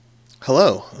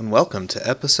Hello, and welcome to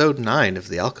episode 9 of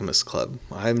the Alchemist Club.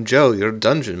 I'm Joe, your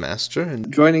dungeon master,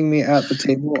 and joining me at the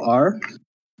table are...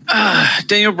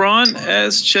 Daniel Braun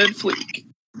as Ched Fleek.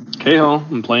 Cahill,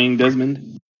 I'm playing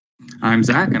Desmond. I'm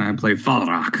Zach, and I play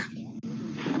Falrock.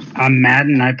 I'm Matt,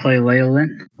 and I play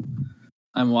Leyland.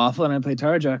 I'm Waffle, and I play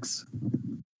Tarjax.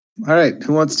 All right,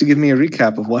 who wants to give me a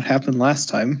recap of what happened last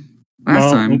time?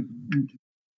 Last time,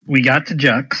 we got to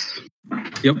Jux.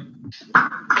 Yep.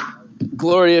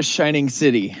 Glorious Shining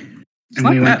City. And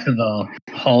we went to the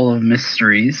Hall of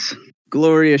Mysteries.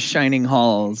 Glorious Shining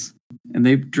Halls. And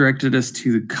they directed us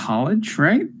to the college,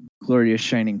 right? Glorious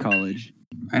Shining College.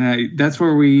 And that's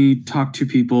where we talked to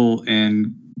people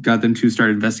and got them to start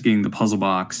investigating the puzzle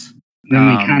box. Then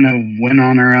we kind of went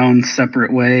on our own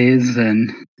separate ways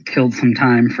and killed some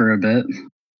time for a bit.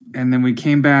 And then we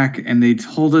came back and they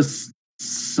told us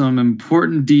some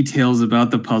important details about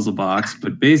the puzzle box,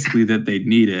 but basically that they'd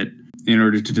need it in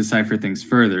order to decipher things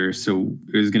further. So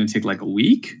it was going to take like a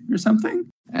week or something.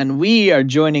 And we are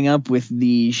joining up with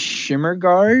the Shimmer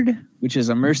Guard, which is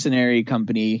a mercenary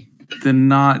company. The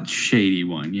not shady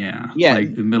one, yeah. Yeah.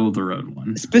 Like the middle of the road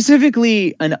one.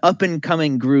 Specifically an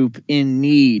up-and-coming group in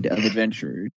need of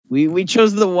adventurers. We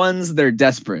chose the ones that are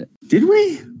desperate. Did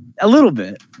we? A little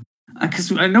bit.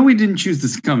 Because I know we didn't choose the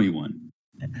scummy one.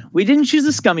 We didn't choose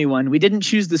the scummy one. We didn't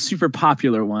choose the super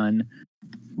popular one.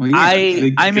 Well, yeah,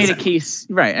 I made a case.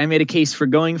 Right, I made a case for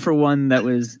going for one that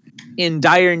was in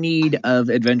dire need of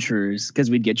adventurers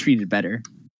because we'd get treated better.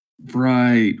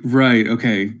 Right.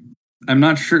 Okay. I'm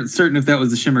not certain if that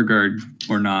was the Shimmer Guard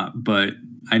or not, but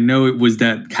I know it was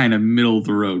that kind of middle of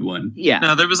the road one. Yeah.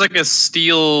 No, there was like a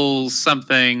steel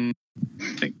something,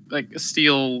 like a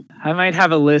steel. I might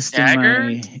have a list dagger?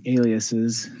 in my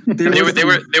aliases. They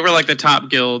were like the top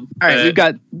guild. All right, we've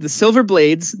got the Silver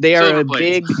Blades. They are Silver a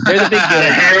Blades. big. They're the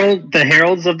big. The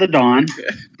Heralds of the Dawn.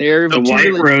 They're the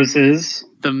White Roses.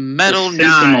 The Metal the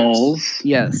Knives. Sentinels.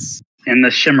 Yes. And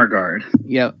the Shimmer Guard.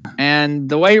 Yep. And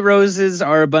the White Roses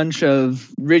are a bunch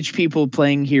of rich people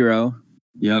playing hero.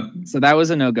 Yep. So that was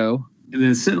a no-go. And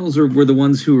the Sentinels were the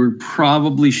ones who were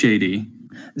probably shady.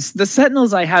 The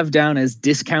Sentinels I have down as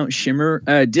discount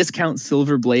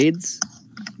Silver Blades.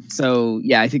 So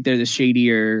yeah, I think they're the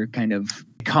shadier kind of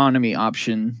economy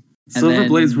option. Silver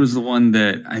Blades was the one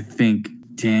that I think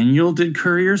Daniel did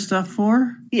courier stuff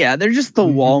for. Yeah, they're just the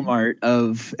Walmart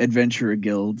of adventurer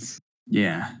guilds.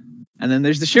 Yeah. And then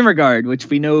there's the Shimmer Guard, which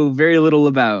we know very little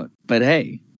about. But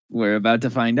hey, we're about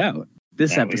to find out.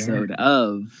 This episode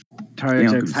of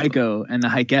Tarjax Heiko and the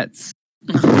Hikettes.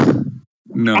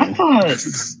 No. I thought...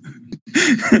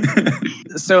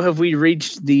 So have we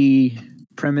reached the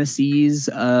premises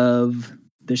of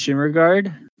the Shimmer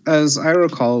Guard? As I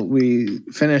recall, we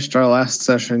finished our last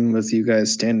session with you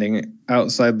guys standing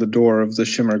outside the door of the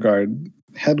Shimmer Guard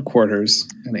headquarters,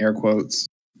 in air quotes,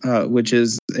 which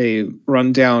is a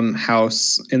rundown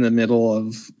house in the middle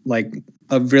of like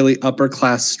a really upper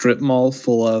class strip mall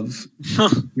full of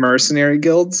mercenary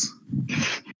guilds.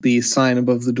 The sign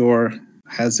above the door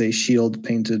has a shield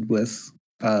painted with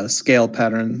a scale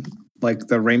pattern, like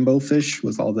the rainbow fish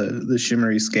with all the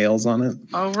shimmery scales on it.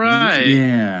 All right.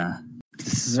 Yeah.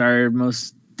 This is our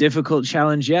most difficult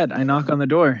challenge yet. I knock on the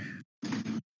door.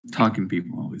 Talking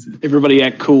people always is. Everybody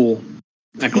act cool.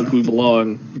 Act like we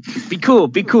belong. Be cool,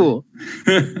 be cool.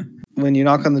 When you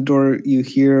knock on the door, you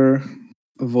hear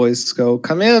a voice go,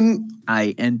 "Come in."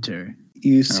 I enter.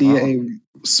 You see a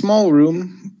small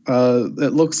room.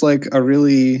 It looks like a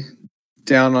really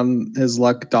down on his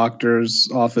luck doctor's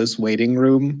office waiting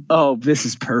room. Oh, this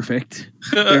is perfect.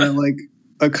 There are like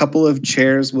a couple of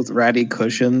chairs with ratty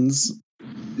cushions.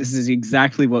 This is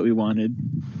exactly what we wanted.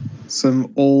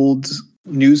 Some old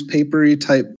newspapery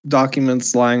type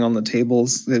documents lying on the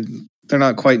tables. They're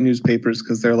not quite newspapers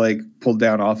because they're like pulled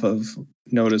down off of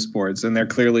notice boards and they're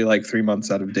clearly like 3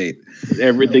 months out of date.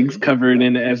 Everything's covered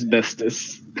in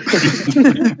asbestos.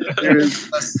 There is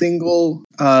a single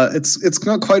it's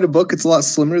not quite a book, it's a lot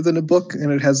slimmer than a book,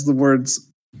 and it has the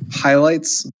words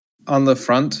highlights on the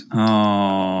front.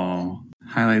 Oh,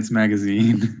 Highlights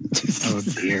magazine. Oh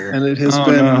dear. And it has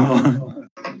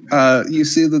been you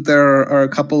see that there are a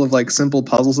couple of like simple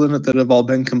puzzles in it that have all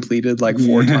been completed like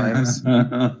 4 times.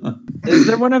 Is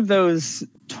there one of those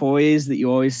toys that you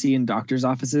always see in doctor's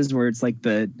offices where it's like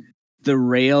the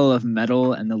rail of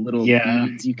metal and the little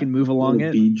beads you can move along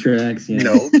it? Bead tracks, yeah.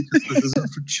 No, this isn't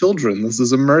for children. This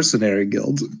is a mercenary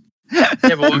guild. Yeah,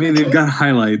 but I mean, they've got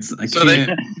highlights. so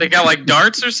they got like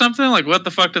darts or something? Like what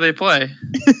the fuck do they play?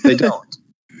 They don't.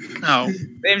 No.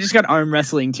 They've just got arm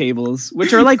wrestling tables,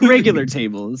 which are like regular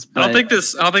tables. I don't think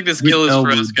this guild is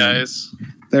for us, guys.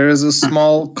 There is a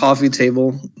small coffee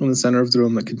table in the center of the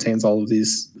room that contains all of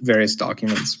these various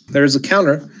documents. There is a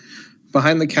counter.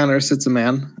 Behind the counter sits a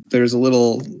man. There's a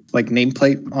little like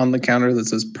nameplate on the counter that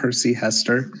says Percy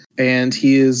Hester. And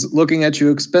he is looking at you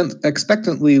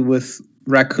expectantly with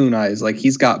raccoon eyes. Like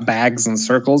he's got bags and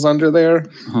circles under there.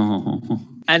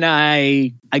 And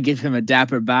I give him a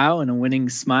dapper bow and a winning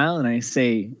smile, and I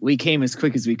say, we came as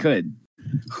quick as we could.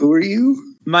 Who are you?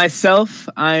 Myself,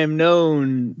 I am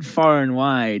known far and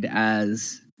wide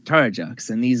as Tarjux,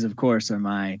 and these, of course, are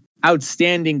my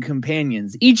outstanding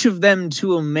companions, each of them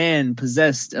to a man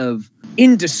possessed of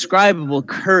indescribable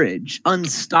courage,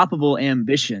 unstoppable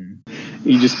ambition.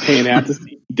 You just pan out to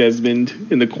see Desmond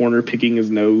in the corner picking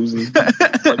his nose and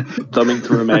like, thumbing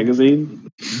through a magazine.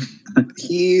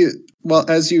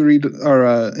 As you read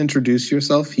or introduce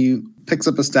yourself, he picks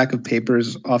up a stack of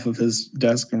papers off of his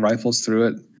desk and rifles through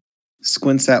it,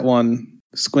 squints at one,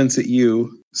 squints at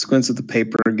you, squints at the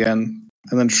paper again,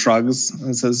 and then shrugs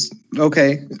and says,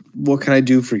 okay, what can I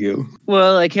do for you?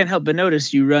 Well, I can't help but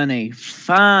notice you run a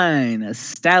fine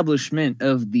establishment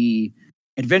of the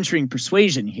adventuring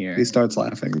persuasion here. He starts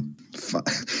laughing.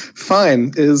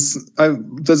 Fine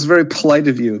that's very polite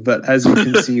of you, but as you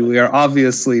can see, we are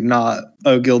obviously not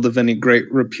a guild of any great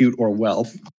repute or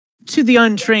wealth. To the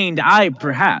untrained eye,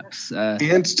 perhaps.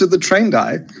 And to the trained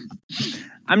eye.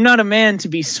 I'm not a man to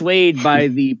be swayed by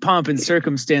the pomp and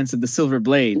circumstance of the Silver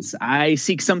Blades. I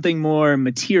seek something more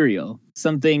material,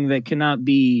 something that cannot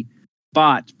be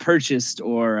bought, purchased,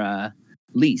 or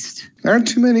leased. There aren't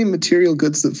too many material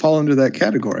goods that fall under that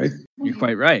category. You're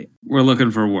quite right. We're looking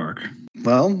for work.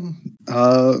 Well,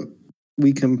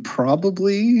 we can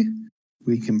probably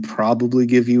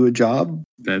give you a job.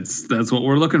 That's what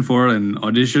we're looking for. An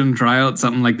audition, tryout,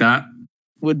 something like that.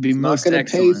 Would be It's most not going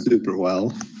to pay excellent. super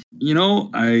well. You know,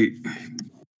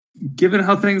 given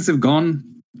how things have gone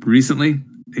recently,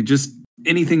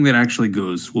 anything that actually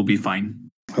goes will be fine.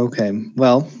 Okay,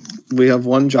 well, we have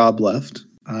one job left.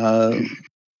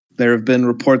 There have been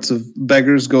reports of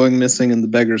beggars going missing in the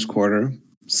Beggars' Quarter.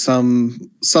 Some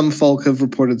folk have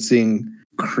reported seeing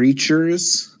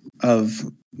creatures of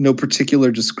no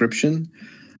particular description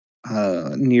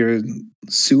near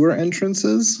sewer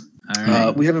entrances. All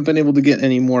right. We haven't been able to get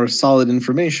any more solid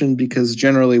information because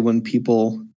generally when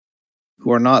people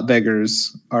who are not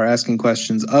beggars are asking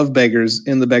questions of beggars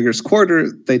in the Beggars'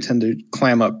 Quarter, they tend to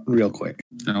clam up real quick.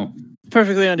 No.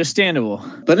 Perfectly understandable.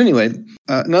 But anyway,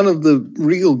 none of the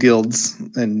real guilds,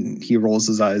 and he rolls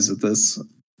his eyes at this,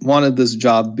 wanted this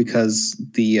job because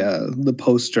the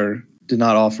poster did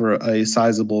not offer a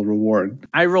sizable reward.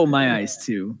 I roll my eyes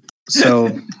too.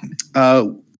 So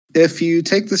if you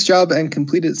take this job and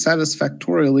complete it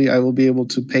satisfactorily, I will be able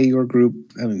to pay your group.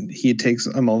 And he takes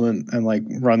a moment and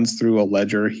runs through a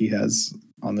ledger he has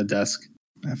on the desk.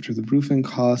 After the roofing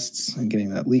costs and getting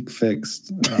that leak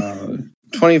fixed,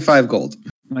 25 gold.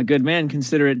 My good man,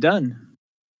 consider it done.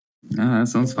 That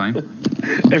sounds fine.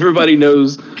 Everybody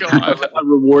knows God. a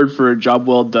reward for a job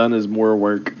well done is more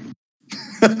work.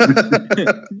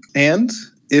 And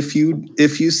if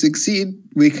you succeed,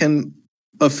 we can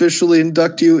officially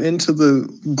induct you into the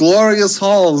glorious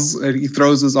halls. And he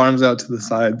throws his arms out to the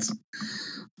sides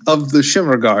of the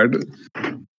Shimmer Guard.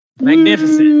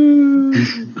 Magnificent.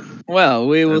 Well,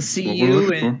 we will That's see what we're you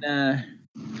looking in,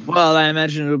 well, I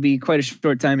imagine it'll be quite a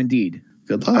short time indeed.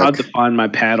 Good I'll luck. define my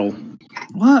paddle.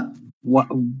 What?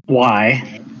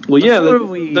 Why? Well, yeah, Before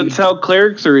we- that's how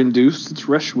clerics are induced. It's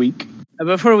rush week.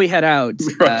 Before we head out,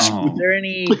 Oh. is there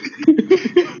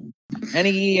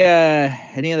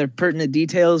any other pertinent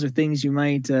details or things you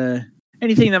might,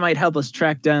 anything that might help us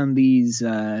track down these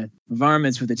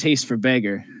varmints with a taste for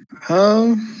beggar?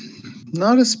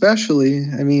 Not especially.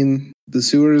 I mean, the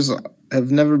sewers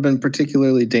have never been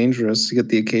particularly dangerous to get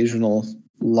the occasional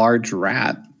large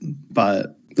rat,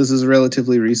 but this is a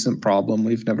relatively recent problem.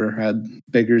 We've never had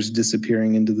beggars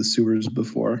disappearing into the sewers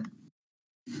before.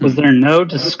 Was there no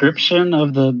description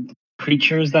of the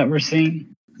creatures that we're seeing?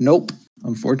 Nope,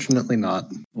 unfortunately not.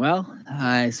 Well,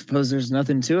 I suppose there's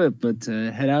nothing to it but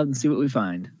head out and see what we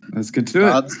find. Let's get to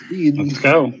it. Godspeed. Let's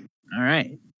go. All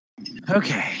right.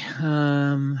 Okay.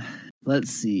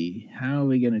 Let's see. How are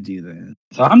we going to do this?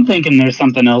 So I'm thinking there's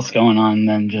something else going on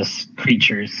than just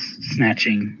creatures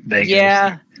snatching beggars.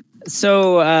 Yeah.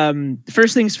 So,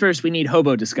 first things first, we need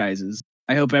hobo disguises.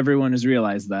 I hope everyone has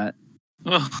realized that.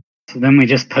 Ugh. So then we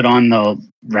just put on the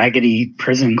raggedy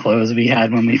prison clothes we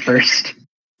had when we first.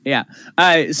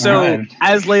 So Arrived.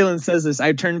 as Leyland says this,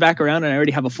 I turn back around and I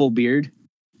already have a full beard.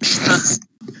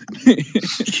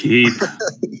 Cheap.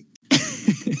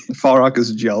 Falrock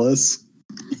is jealous.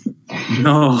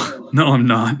 No, I'm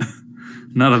not.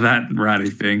 None of that ratty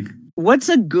thing. what's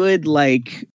a good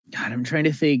like? God, I'm trying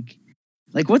to think.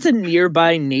 Like, what's a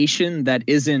nearby nation that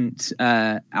isn't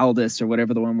Aldous or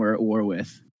whatever the one we're at war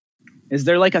with? Is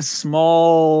there like a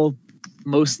small,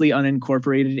 mostly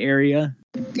unincorporated area?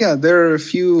 Yeah, there are a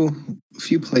few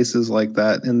places like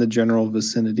that in the general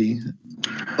vicinity.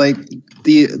 Like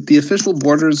the official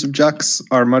borders of Jux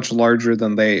are much larger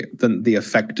than the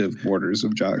effective borders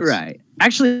of Jux. Right.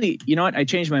 Actually, you know what? I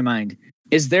changed my mind.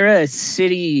 Is there a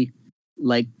city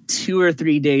like 2 or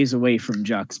 3 days away from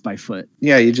Jux by foot?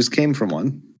 Yeah, you just came from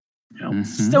one.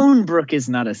 Stonebrook is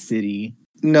not a city.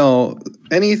 No,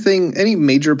 any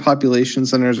major population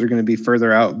centers are going to be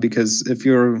further out because if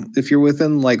you're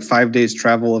within like 5 days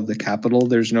travel of the capital,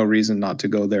 there's no reason not to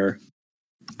go there.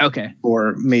 Okay.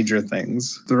 For major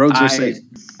things. The roads are safe.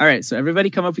 All right, so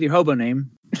everybody come up with your hobo name.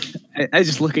 I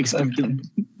just look expectant.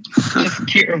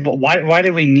 Why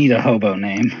do we need a hobo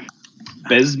name?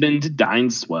 Besmond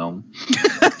Dineswell.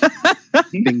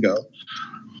 Bingo.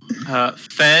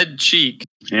 Fed Cheek.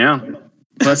 Yeah. Well,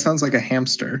 that sounds like a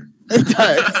hamster. It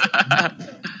does.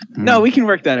 No, we can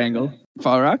work that angle.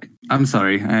 Fall Rock? I'm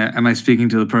sorry. Am I speaking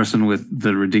to the person with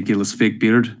the ridiculous fake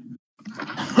beard?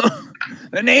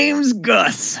 The name's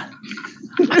Gus.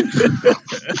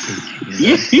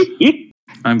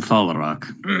 I'm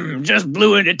Falrock. Just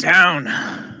blew into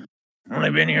town.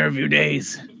 Only been here a few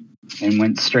days. And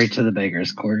went straight to the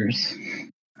beggars' quarters.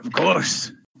 Of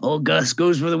course. Old Gus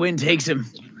goes where the wind takes him.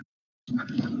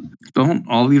 Don't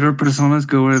all your personas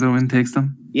go where the wind takes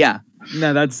them? Yeah.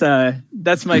 No, that's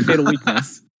my fatal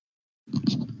weakness.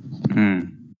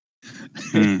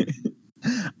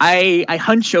 I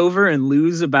hunch over and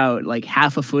lose about like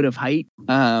half a foot of height.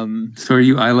 So are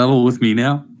you eye level with me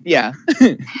now? Yeah.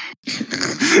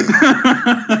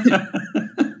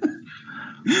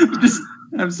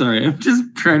 I'm sorry. I'm just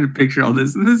trying to picture all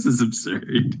this, and this is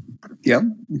absurd. Yep.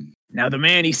 Now the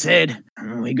man, he said,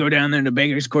 when we go down there to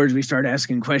Beggars' Quarters, we start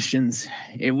asking questions.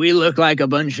 If we look like a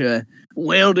bunch of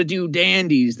well-to-do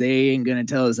dandies, they ain't gonna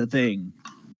tell us a thing.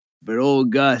 But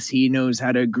old Gus, he knows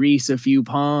how to grease a few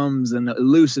palms and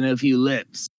loosen a few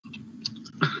lips.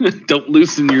 Don't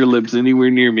loosen your lips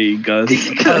anywhere near me, Gus.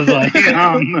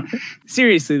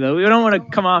 Seriously, though, we don't want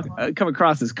to come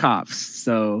across as cops,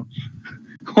 so...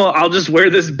 Well, I'll just wear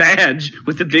this badge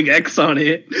with the big X on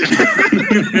it.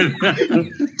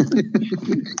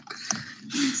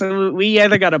 So we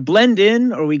either got to blend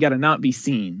in or we got to not be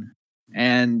seen.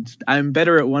 And I'm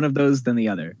better at one of those than the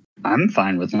other. I'm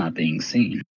fine with not being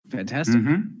seen. Fantastic.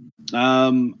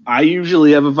 Mm-hmm. I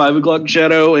usually have a 5 o'clock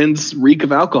shadow and reek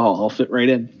of alcohol. I'll fit right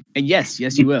in. And yes,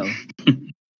 you will.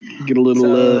 Get a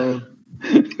little...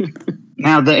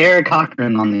 Now, the Eric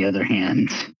Cochran, on the other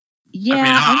hand... Yeah, I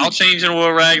mean, I'll change in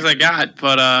what rags I got,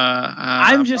 but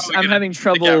I'm having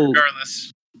trouble.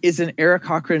 Regardless, Is an Eric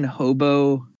Cochran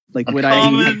hobo like would I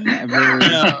ever?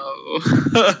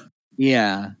 No.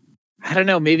 Yeah, I don't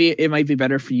know. Maybe it might be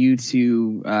better for you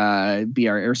to be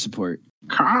our air support.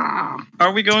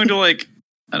 Are we going to like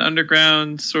an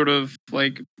underground sort of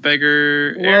like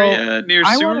beggar area near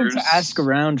I sewers? wanted to ask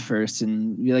around first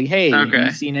and be like, "Hey, have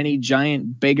you seen any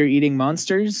giant beggar-eating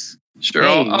monsters?" Sure,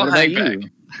 hey, I'll hang back. you?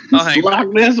 I'll hang back.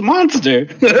 Loch Ness Monster.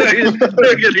 We're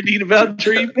gonna need about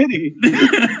Tree Pity.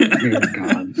 Oh,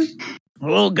 God.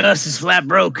 Well, old Gus is flat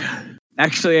broke.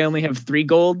 Actually, I only have 3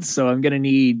 gold, so I'm gonna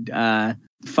need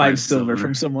 5 silver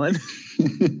from someone.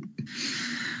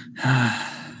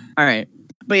 All right.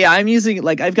 But yeah, I'm using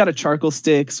I've got a charcoal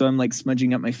stick, so I'm like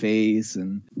smudging up my face,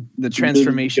 and the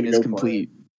transformation is complete.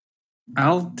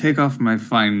 I'll take off my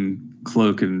fine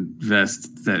cloak and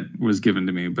vest that was given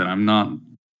to me, but I'm not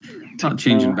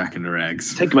changing back into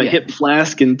rags. Take my hip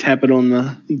flask and tap it on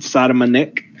the side of my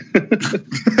neck.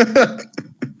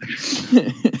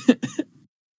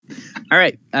 All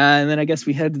right. And then I guess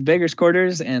we head to the Beggars'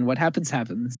 Quarters, and what happens.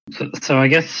 So I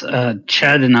guess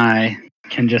Ched and I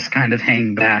can just kind of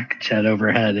hang back, Ched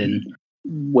overhead. And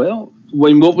Well,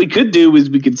 what we could do is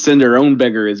we could send our own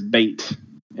beggar as bait,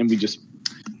 and we just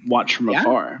watch from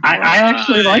afar. I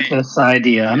actually like this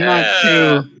idea. I'm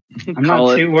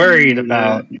not too worried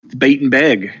about bait and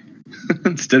beg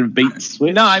instead of bait and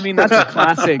switch. No, I mean that's a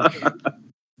classic.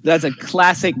 That's a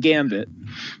classic gambit.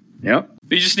 Yep.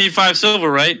 You just need 5 silver,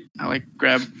 right? I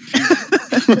grab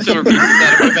a few silver pieces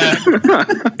out of my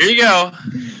bag. Here you go.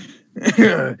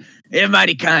 You're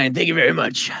mighty kind. Thank you very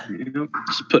much.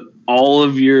 Just put all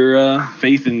of your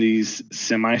faith in these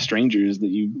semi-strangers that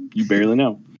you barely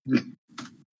know.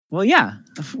 Well, yeah.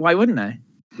 Why wouldn't I?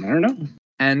 I don't know.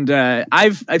 And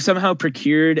I've somehow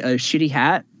procured a shitty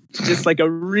hat, just like a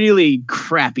really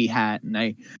crappy hat, and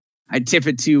I tip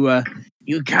it to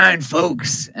You kind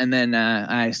folks. And then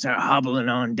I start hobbling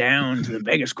on down to the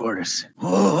beggar's quarters.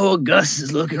 Oh, Gus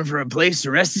is looking for a place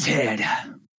to rest his head.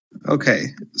 Okay,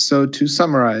 so to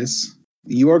summarize,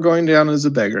 you are going down as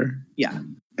a beggar. Yeah.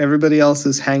 Everybody else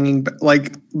is hanging,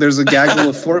 like there's a gaggle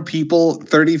of 4 people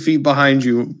 30 feet behind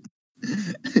you.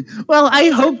 Well, I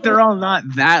hope they're all not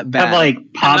that bad. Have like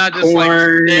I'm not just like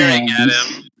popcorn. staring at and-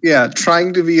 him. Yeah,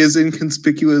 trying to be as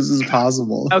inconspicuous as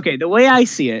possible. Okay, the way I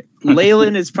see it,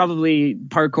 Leyland is probably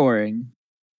parkouring.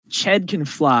 Ched can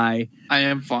fly. I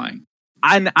am flying.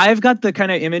 And I've got the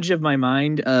kind of image of my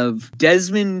mind of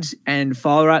Desmond and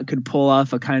Falrock could pull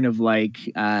off a kind of like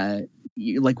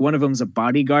one of them's a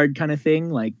bodyguard kind of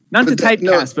thing. Like, not to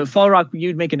typecast, but Falrock,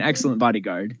 you'd make an excellent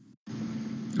bodyguard.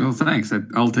 Oh, thanks.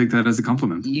 I'll take that as a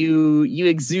compliment. You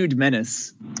exude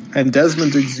menace. And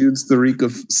Desmond exudes the reek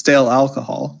of stale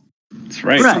alcohol. That's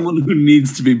right. Right. Someone who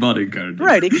needs to be bodyguarded.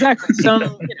 Right, exactly.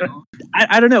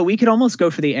 I don't know. We could almost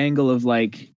go for the angle of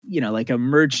like a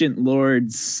merchant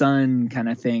lord's son kind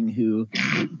of thing who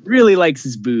really likes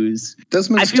his booze.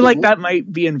 Desmond's I feel like that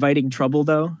might be inviting trouble,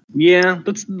 though. Yeah,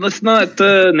 let's not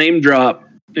name drop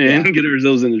and get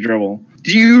ourselves into trouble.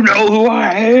 Do you know who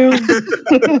I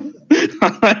am?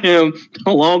 I am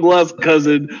the long lost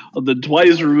cousin of the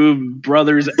twice removed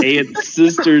brother's aunt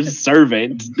sister's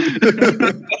servant.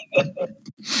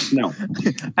 No.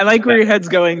 I like where your head's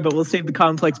going, but we'll save the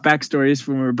complex backstories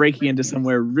for when we're breaking into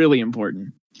somewhere really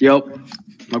important. Yep.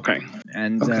 Okay.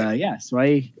 And Okay. so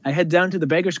I head down to the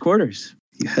beggar's quarters.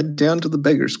 You head down to the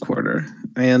beggar's quarter,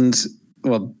 and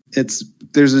well,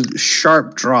 there's a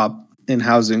sharp drop in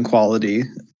housing quality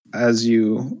as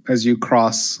you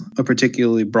cross a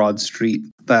particularly broad street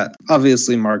that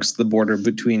obviously marks the border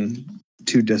between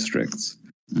 2 districts.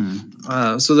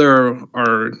 So there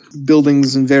are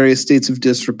buildings in various states of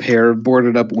disrepair,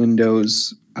 boarded up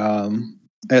windows,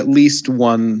 at least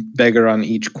one beggar on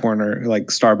each corner, like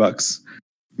Starbucks.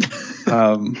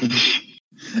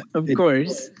 Of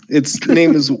course. Its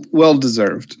name is well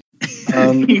deserved.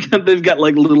 They've got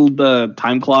like little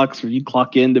time clocks where you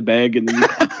clock in to beg and then you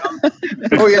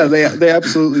Oh yeah, they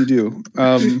absolutely do.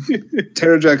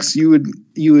 Terrajex,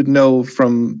 you would know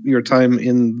from your time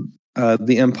in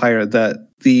the Empire that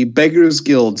the Beggars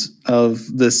Guild of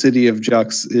the city of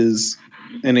Jux is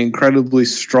an incredibly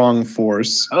strong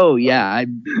force. Oh yeah,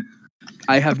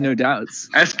 I have no doubts.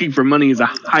 asking for money is a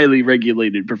highly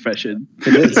regulated profession.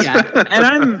 It is. Yeah,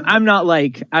 and I'm not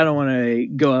like, I don't want to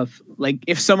go up. Like,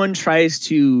 if someone tries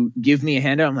to give me a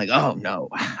handout, I'm like, oh no,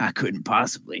 I couldn't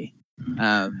possibly.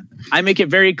 I make it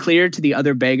very clear to the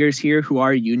other beggars here who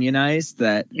are unionized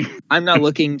that I'm not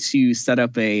looking to set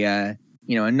up a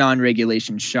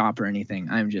non-regulation shop or anything.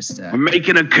 I'm just We're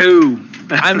making a coup.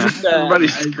 I'm just everybody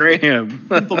scram.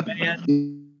 simple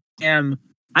man.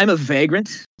 I'm a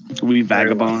vagrant. We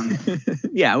vagabond.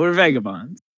 Yeah, we're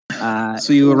vagabonds.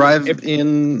 So you arrive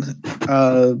in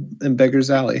Beggar's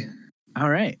Alley.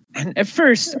 All right. And at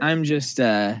first, I'm just,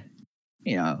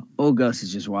 old Gus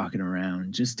is just walking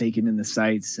around, just taking in the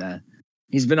sights.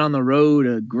 He's been on the road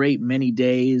a great many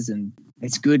days, and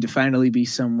it's good to finally be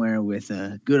somewhere with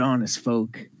good, honest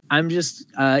folk. I'm just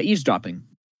eavesdropping.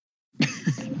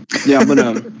 Yeah, I'm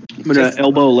gonna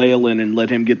elbow Leyland and let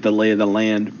him get the lay of the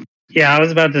land. Yeah, I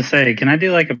was about to say, can I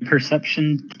do like a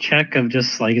perception check of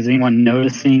just like, is anyone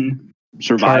noticing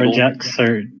Survival. Tarajux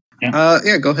or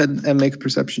Yeah, go ahead and make a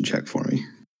perception check for me.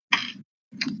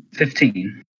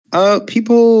 15?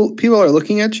 People are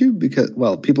looking at you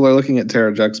people are looking at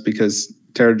Terrajux because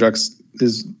Terrajux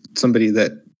is somebody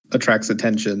that attracts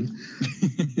attention.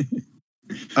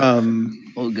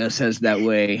 Old Gus has that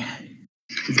way.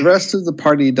 The rest of the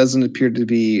party doesn't appear to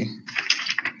be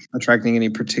attracting any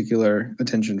particular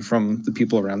attention from the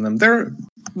people around them. There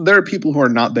are people who are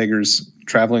not beggars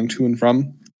traveling to and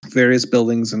from various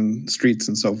buildings and streets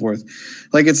and so forth.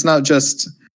 Like, it's not just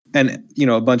a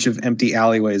bunch of empty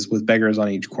alleyways with beggars on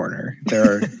each corner.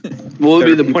 There are What would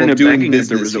be There are the people point of doing begging if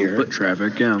there business was no here. foot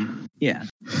traffic? Yeah. Yeah.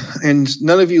 and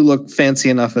none of you look fancy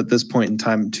enough at this point in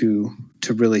time to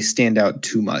really stand out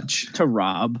too much. To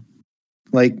rob.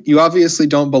 Like, you obviously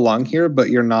don't belong here, but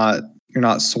you're not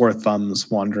sore thumbs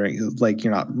wandering, like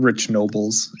you're not rich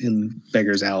nobles in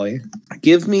Beggar's Alley.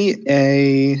 Give me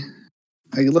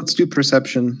let's do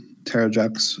perception,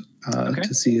 Terrajux, Okay.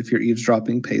 to see if your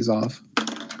eavesdropping pays off.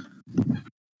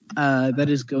 That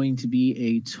is going to be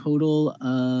a total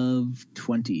of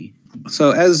 20.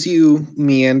 So as you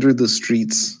meander the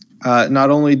streets, not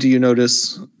only do you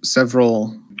notice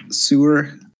several sewer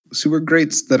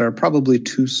grates that are probably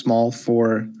too small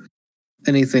for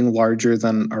anything larger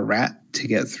than a rat to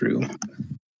get through.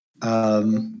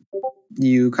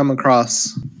 You come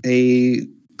across a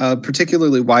a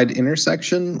particularly wide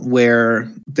intersection where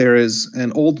there is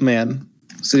an old man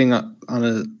sitting on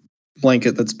a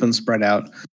blanket that's been spread out,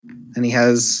 and he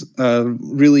has a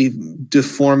really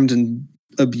deformed and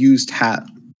abused hat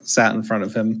sat in front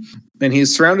of him, and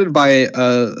he's surrounded by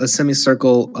a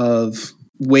semicircle of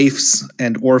waifs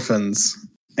and orphans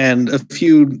and a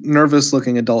few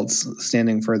nervous-looking adults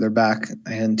standing further back,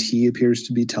 and he appears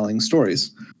to be telling stories.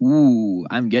 Ooh,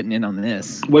 I'm getting in on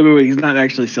this. Wait. He's not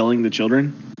actually selling the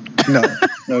children? No,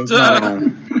 he's not.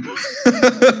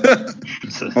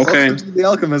 Okay. Welcome to the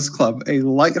Alchemist Club, a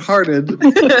lighthearted,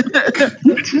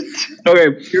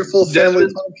 Okay. cheerful family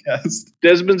podcast.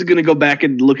 Desmond's going to go back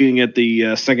and looking at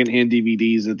the secondhand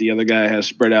DVDs that the other guy has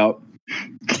spread out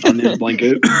on his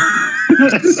blanket.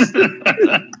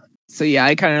 So yeah,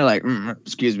 I kind of like,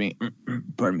 excuse me,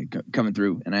 pardon me, coming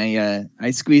through, and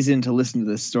I squeeze in to listen to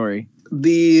this story.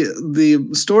 The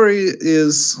story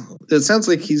is, it sounds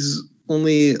like he's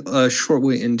only a short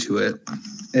way into it.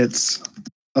 It's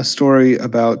a story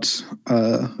about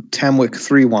Tamwick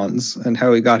Three Wands and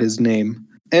how he got his name.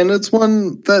 And it's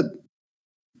one that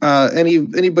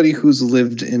anybody who's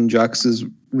lived in Jux is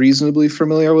reasonably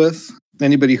familiar with.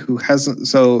 Anybody who hasn't,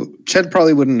 so Ched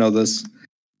probably wouldn't know this.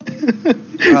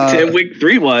 Tamwick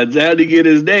 3 Wands. How'd he get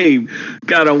his name?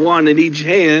 Got a wand in each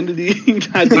hand, and he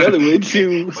got the other one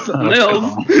to something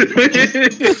else.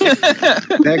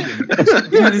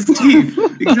 Yeah, his teeth.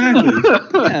 Exactly.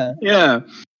 Yeah,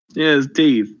 his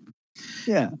teeth.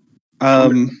 Yeah.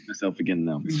 Myself again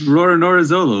though. Rora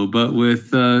Zolo, but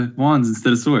with wands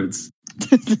instead of swords.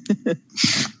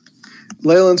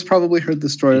 Leyland's probably heard the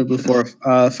story before.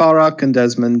 Falrock and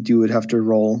Desmond, you would have to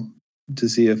roll to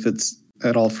see if it's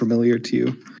at all familiar to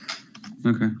you.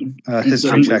 Okay.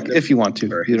 History check, if you want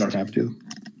to. You don't have to.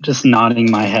 Just nodding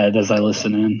my head as I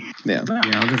listen in. Yeah. Yeah,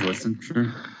 I'll just listen.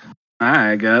 Sure.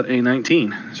 I got a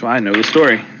 19, so I know the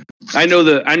story. I know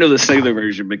the sailor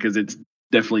version because it's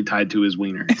definitely tied to his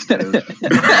wiener instead of.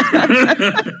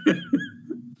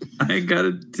 I got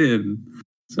a 10.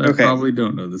 So Okay. I probably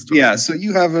don't know the story. Yeah, so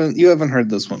you haven't heard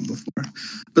this one before.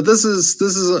 But this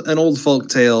is an old folk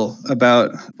tale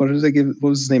about, what was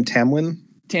his name? Tamwin?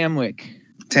 Tamwick.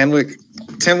 Tamwick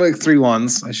Three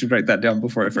Wands. I should write that down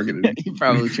before I forget it. You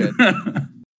probably should.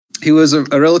 He was a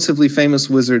relatively famous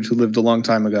wizard who lived a long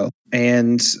time ago,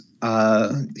 and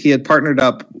he had partnered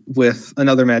up with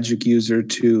another magic user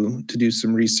to do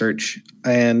some research,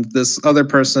 and this other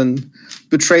person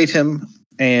betrayed him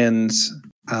and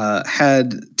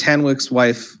had Tamwick's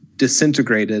wife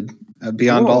disintegrated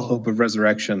beyond all hope of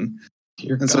resurrection.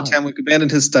 So Tamwick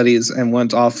abandoned his studies and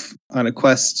went off on a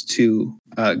quest to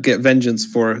get vengeance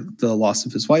for the loss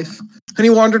of his wife. And he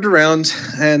wandered around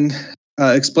and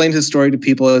explained his story to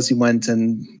people as he went,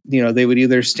 and they would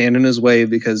either stand in his way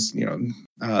because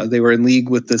they were in league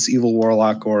with this evil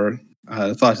warlock, or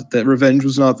thought that revenge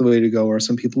was not the way to go, or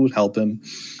some people would help him.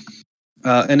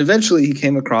 And eventually he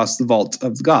came across the Vault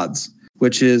of the Gods,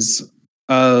 which is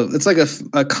it's like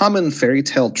a common fairy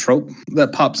tale trope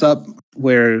that pops up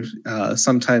where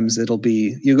sometimes it'll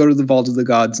be, you go to the Vault of the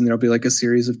Gods and there'll be like a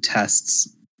series of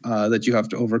tests that you have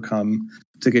to overcome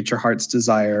to get your heart's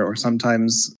desire, or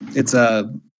sometimes it's a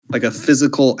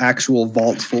physical actual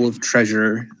vault full of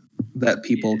treasure that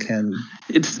people can.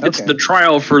 It's the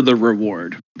trial for the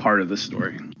reward part of the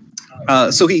story.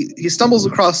 So he stumbles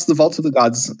across the Vault of the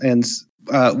Gods, and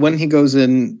when he goes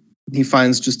in, he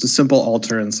finds just a simple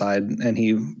altar inside, and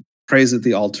he prays at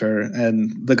the altar,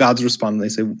 and the gods respond, and they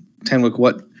say, Tamwick,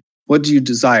 what do you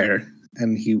desire?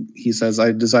 And he says,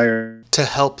 I desire To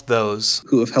help those.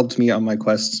 who have helped me on my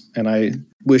quest, and I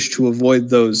wish to avoid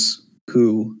those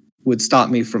who would stop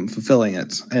me from fulfilling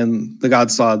it. And the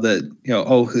gods saw that,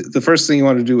 the first thing he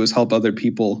wanted to do was help other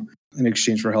people in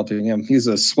exchange for helping him. He's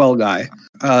a swell guy.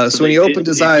 So when he opened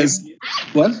his eyes,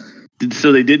 what?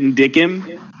 So they didn't dick him?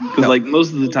 Because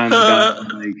most of the time the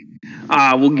gods are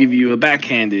like, we'll give you a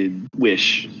backhanded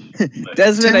wish.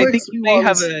 Desmond, I Tamwick's think you may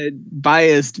have wands- a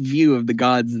biased view of the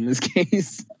gods in this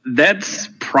case. That's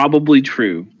probably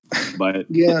true, but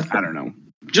Yeah. I don't know.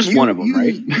 Just one of them,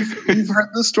 right? You've heard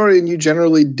the story and you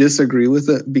generally disagree with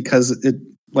it because it,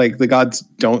 the gods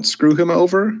don't screw him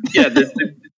over. Yeah,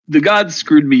 the gods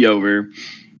screwed me over,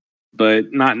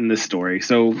 but not in this story.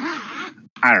 So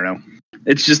I don't know.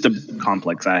 It's just a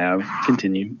complex I have.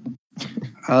 Continue.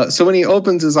 So when he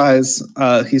opened his eyes,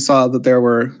 he saw that there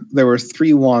were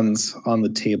 3 wands on the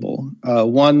table.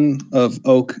 One of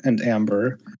oak and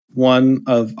amber, one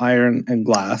of iron and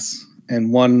glass,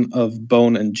 and one of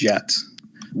bone and jet.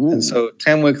 Ooh. And so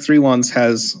Tamwick 3 Wands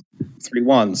has 3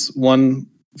 wands. One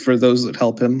for those that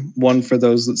help him, one for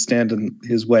those that stand in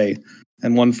his way,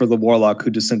 and one for the warlock who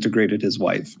disintegrated his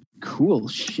wife. Cool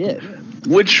shit.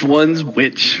 Which one's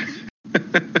which?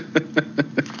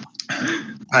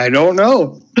 I don't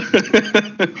know.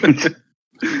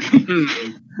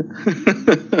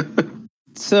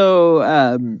 So,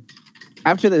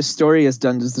 after this story is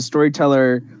done, does the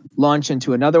storyteller launch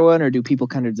into another one, or do people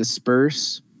kind of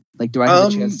disperse? Like, do I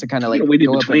have a chance to kind of like wait in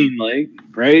go up between, like,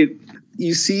 right?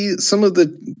 You see some of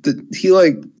the he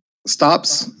like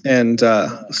stops and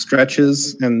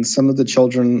stretches, and some of the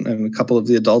children and a couple of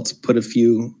the adults put a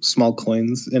few small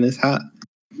coins in his hat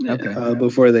Okay.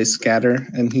 before they scatter,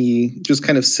 and he just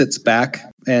kind of sits back.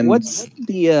 And What's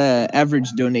the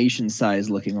average donation size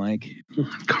looking like?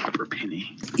 Copper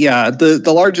penny. yeah,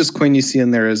 the largest coin you see in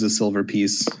there is a silver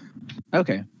piece.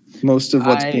 Okay. Most of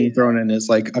what's being thrown in is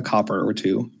like a copper or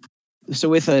two. So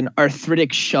with an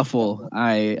arthritic shuffle,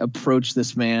 I approach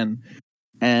this man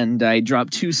and I drop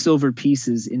 2 silver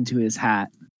pieces into his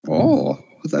hat. Oh,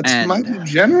 that's And- mighty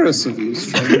generous of you,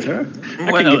 stranger.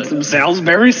 I can get some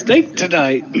Salisbury steak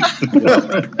tonight.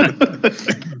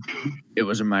 It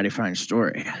was a mighty fine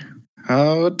story.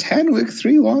 Tanwick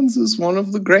 3 Wands is one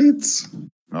of the greats.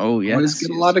 Oh, yes. Always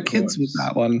get a lot of kids with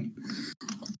that one.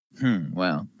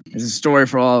 Well, it's a story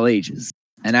for all ages.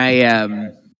 And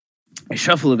I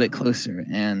shuffle a bit closer,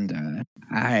 and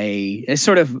I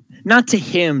sort of, not to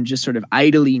him, just sort of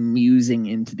idly musing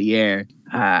into the air.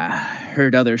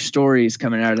 Heard other stories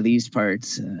coming out of these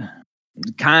parts.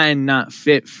 Kind not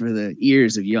fit for the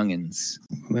ears of youngins.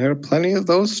 There are plenty of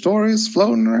those stories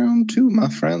floating around too, my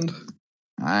friend.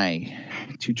 Aye,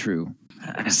 too true.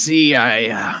 See,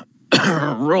 I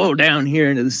roll down here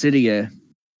into the city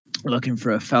looking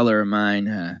for a feller of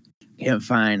mine. Can't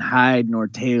find hide nor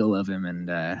tail of him, and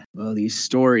well, these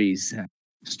stories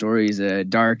of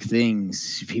dark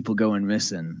things, people going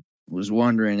missing. Was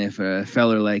wondering if a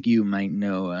feller like you might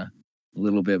know a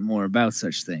little bit more about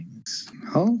such things.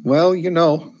 Oh, well,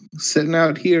 sitting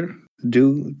out here,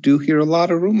 do hear a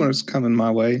lot of rumors coming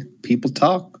my way. People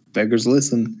talk, beggars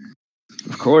listen.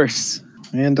 Of course.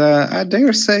 And I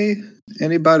dare say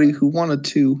anybody who wanted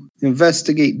to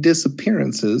investigate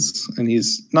disappearances, and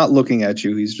he's not looking at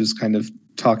you, he's just kind of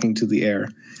talking to the air.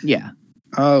 Yeah.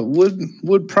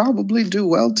 Would probably do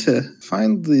well to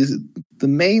find the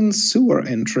main sewer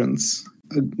entrance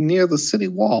near the city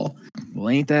wall. Well,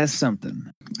 ain't that something?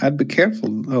 I'd be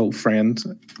careful, friend.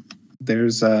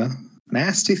 There's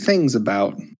nasty things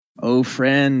about. Oh,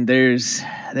 friend, there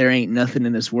ain't nothing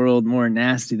in this world more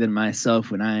nasty than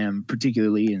myself when I am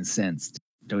particularly incensed.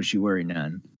 Don't you worry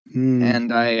none.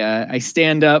 And I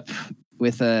stand up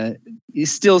with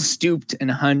he's still stooped and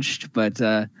hunched, but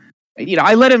I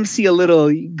let him see a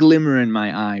little glimmer in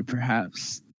my eye,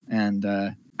 perhaps. And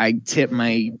I tip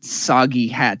my soggy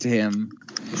hat to him,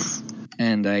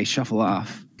 and I shuffle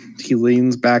off. He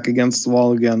leans back against the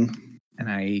wall again. And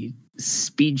I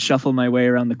speed shuffle my way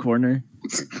around the corner.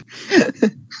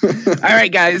 All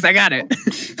right, guys, I got it.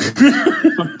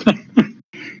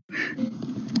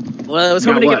 Well, I was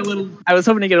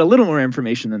hoping to get a little more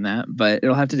information than that, but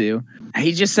it'll have to do.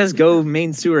 He just says go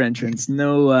main sewer entrance.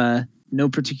 No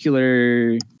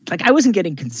particular, like, I wasn't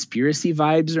getting conspiracy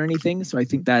vibes or anything, so I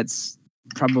think that's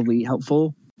probably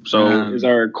helpful. So is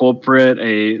our culprit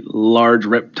a large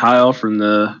reptile from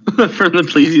the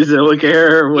Plesiozoic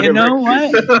era or whatever? You know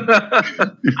what?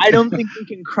 I don't think we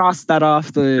can cross that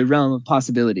off the realm of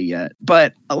possibility yet.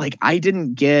 But I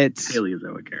didn't get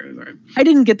Paleozoic era, sorry. I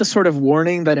didn't get the sort of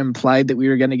warning that implied that we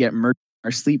were going to get murdered in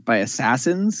our sleep by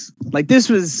assassins. Like, this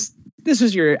was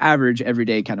your average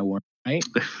everyday kind of warning, right?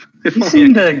 You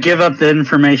seem to give up the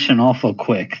information awful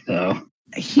quick, though.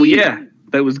 Well, yeah,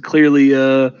 that was clearly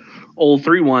old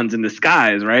 3 Wands in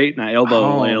disguise, right? Not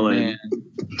elbow wailing.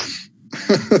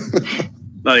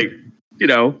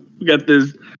 We got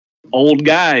this old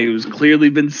guy who's clearly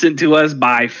been sent to us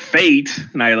by fate,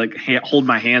 and I hold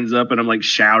my hands up and I'm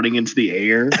shouting into the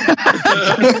air.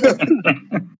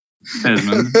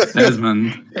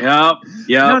 Desmond. Yep.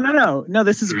 No,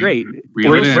 this is great.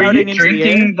 Were you shouting into the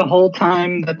drinking air? the whole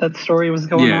time that story was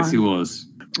going on? Yes, he was.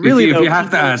 Really, if though, you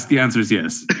have to ask, the answer is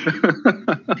yes.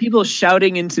 People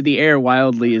shouting into the air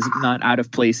wildly is not out of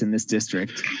place in this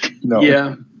district. No.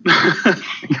 Yeah.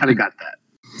 Kind of got that.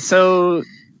 So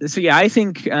yeah, I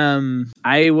think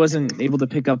I wasn't able to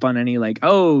pick up on any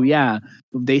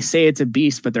they say it's a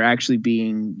beast, but they're actually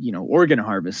being, organ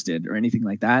harvested or anything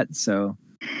like that. So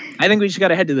I think we just got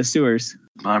to head to the sewers.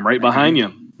 I'm right behind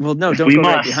you. Well, no, don't go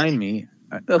right behind me.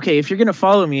 Okay, if you're going to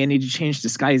follow me, I need to change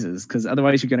disguises, because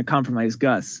otherwise you're going to compromise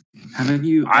Gus. Haven't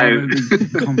you already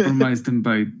compromised him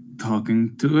by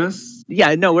talking to us?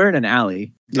 Yeah, no, we're in an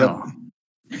alley. Yep. Oh.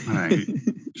 All right.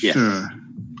 Yes. Sure.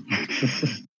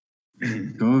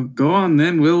 Go on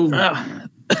then. We'll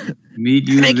Meet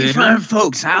you Thank you, there. fine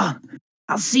folks. I'll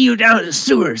see you down in the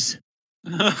sewers.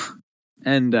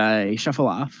 And I shuffle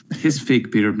off. His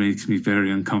fake beard makes me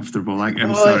very uncomfortable.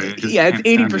 I'm sorry. I just Yeah, it's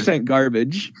can't stand 80%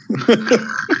 garbage.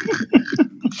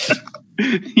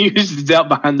 He was just out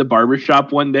behind the barber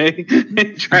shop one day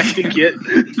and trying to get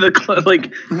the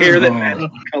hair that matched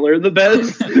the color of the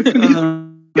beds. it.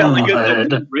 Got like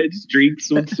a red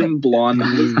streaks with some blonde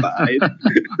on the side.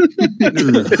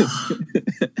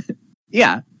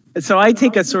 Yeah. So I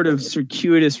take a sort of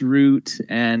circuitous route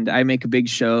and I make a big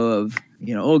show of,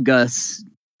 old Gus.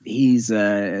 He's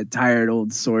a tired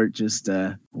old sort just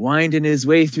winding his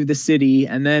way through the city.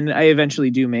 And then I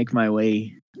eventually do make my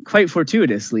way quite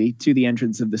fortuitously to the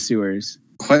entrance of the sewers.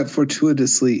 Quite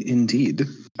fortuitously indeed.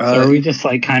 So are we just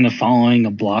like kind of following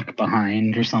a block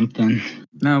behind or something?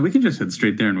 No, we can just head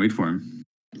straight there and wait for him.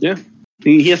 Yeah.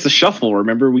 He has to shuffle,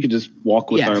 remember? We could just walk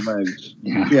with our legs.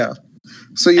 Yeah.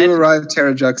 So you arrive,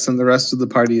 Terrajux, and the rest of the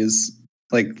party is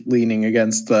like leaning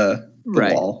against the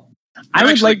wall. I'm I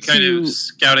would actually like kind to of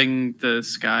scouting the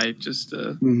sky, just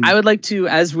I would like to,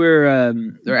 as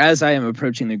as I am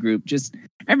approaching the group, just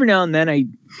every now and then I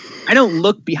don't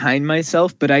look behind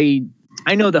myself, but I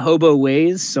know the hobo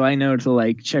ways, so I know to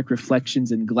like check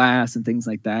reflections in glass and things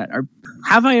like that.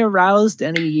 Have I aroused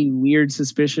any weird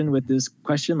suspicion with this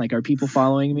question? Like, are people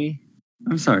following me?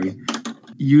 I'm sorry.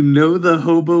 You know the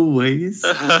hobo ways?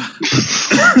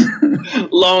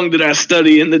 Long did I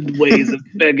study in the ways of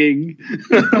begging.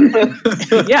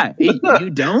 Yeah, you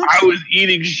don't? I was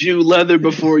eating shoe leather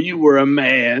before you were a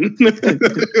man.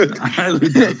 I highly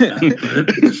doubt that,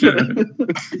 but sure.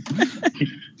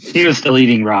 He was still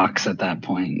eating rocks at that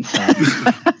point. So.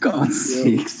 God's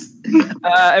sakes.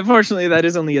 Unfortunately, that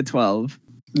is only a 12.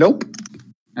 Nope.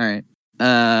 All right.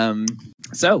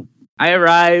 So I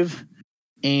arrive,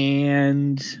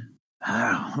 and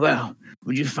well,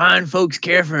 would you fine folks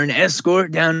care for an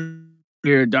escort down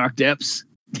your dark depths?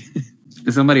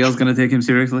 Is somebody else going to take him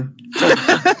seriously?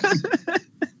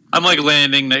 I'm like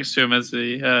landing next to him as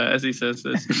he says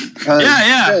this.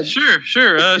 Sure.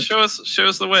 Show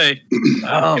us the way.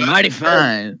 Oh, mighty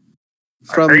fine.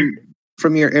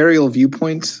 From your aerial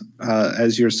viewpoint,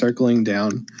 as you're circling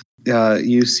down,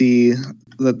 you see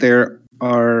that there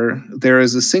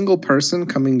is a single person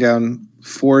coming down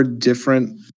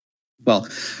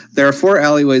there are 4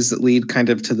 alleyways that lead kind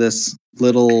of to this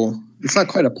little, it's not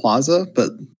quite a plaza,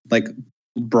 but like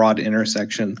broad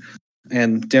intersection.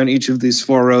 And down each of these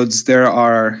 4 roads, there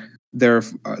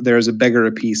is a beggar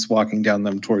apiece walking down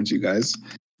them towards you guys.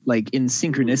 Like in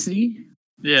synchronicity?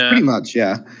 Yeah. Pretty much,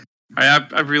 yeah.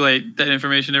 I've relayed that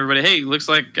information to everybody. Hey, looks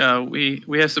like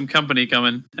we have some company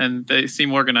coming, and they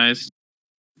seem organized.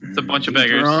 It's a bunch of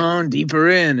beggars. Deeper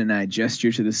in, and I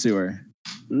gesture to the sewer.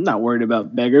 I'm not worried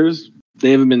about beggars.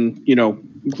 They haven't been,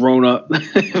 grown up.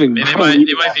 They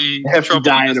might be trouble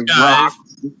in disguise.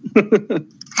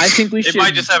 I think we should. They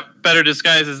might just have better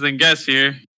disguises than guests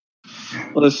here.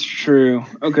 Well, that's true.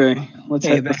 Okay, let's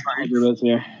head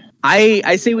here.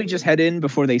 I say we just head in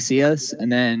before they see us, and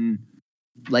then,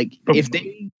 like,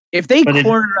 if they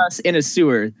corner us in a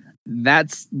sewer,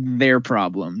 that's their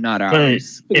problem, not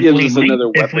ours.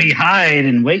 If we hide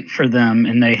and wait for them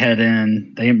and they head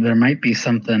in, there might be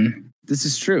something. This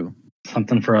is true.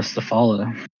 Something for us to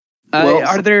follow.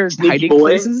 Are there hiding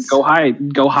places? Go hide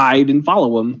and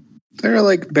follow them. There are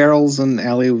like barrels and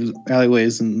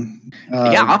alleyways and.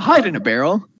 Yeah, I'll hide in a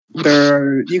barrel.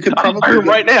 You could probably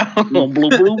right now.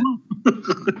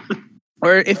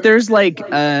 Or if there's like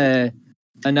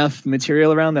enough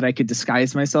material around that I could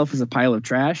disguise myself as a pile of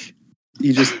trash.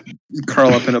 You just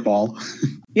curl up in a ball.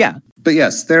 Yeah. But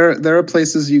yes, there are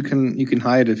places you can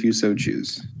hide if you so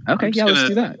choose. Okay, yeah, let's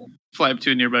do that. Fly up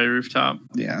to a nearby rooftop.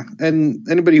 Yeah, and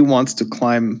anybody who wants to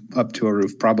climb up to a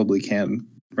roof probably can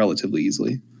relatively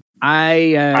easily.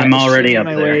 I'm already up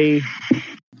there.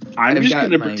 I'm just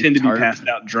going to pretend to be passed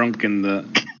out drunk in the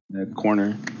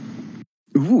corner.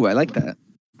 Ooh, I like that.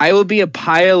 I will be a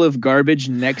pile of garbage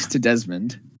next to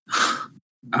Desmond.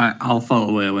 I'll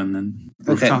follow Waylon then.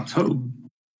 Okay. Rooftops home.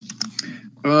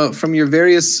 From your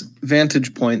various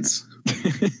vantage points,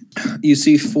 you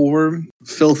see 4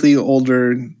 filthy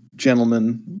older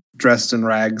gentlemen dressed in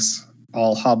rags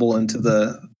all hobble into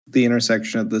the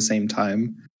intersection at the same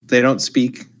time. They don't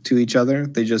speak to each other.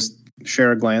 They just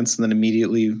share a glance and then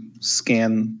immediately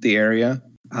scan the area.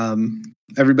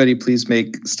 Everybody please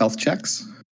make stealth checks.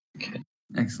 Okay.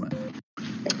 Excellent.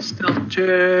 Stealth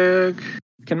check.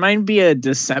 Can mine be a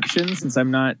deception since I'm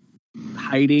not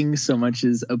hiding so much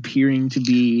as appearing to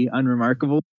be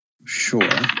unremarkable? Sure.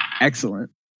 Excellent.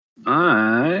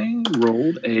 I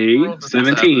rolled a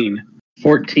 17.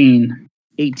 14.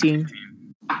 18.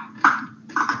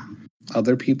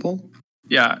 other people?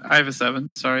 Yeah, I have a 7.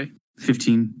 Sorry.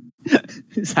 15.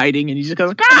 He's hiding and he just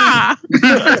goes, ah!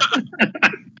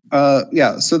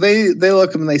 Yeah, so they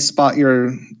look and they spot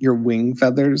your wing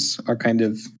feathers are kind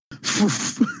of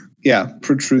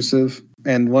protrusive,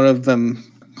 and one of them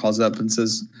calls up and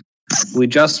says, "We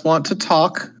just want to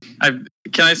talk."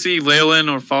 Can I see Leyland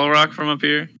or Fallrock from up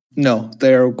here? No,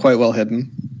 they're quite well hidden.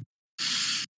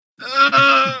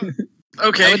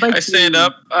 Okay, like I stand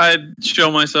up. I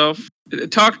show myself.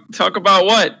 Talk about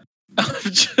what?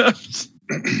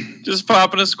 just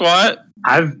popping a squat.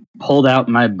 I've pulled out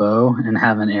my bow and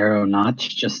have an arrow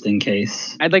notch just in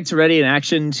case. I'd like to ready an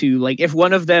action to, like, if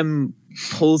one of them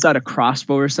pulls out a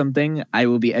crossbow or something, I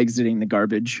will be exiting the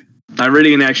garbage. I'm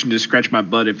ready in action to scratch my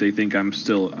butt if they think I'm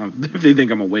still, if they think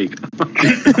I'm awake.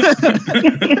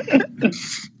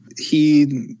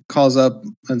 He calls up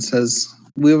and says,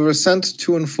 "We were sent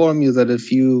to inform you that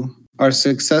if you are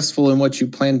successful in what you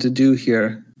plan to do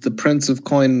here, the Prince of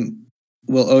Coin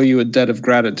will owe you a debt of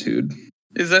gratitude."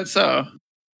 Is that so?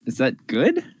 Is that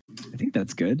good? I think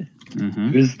that's good. Mm-hmm.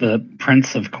 Who's the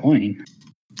Prince of Coin?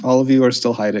 All of you are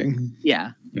still hiding.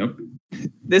 Yeah. Yep.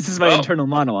 This is my internal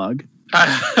monologue.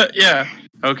 Yeah.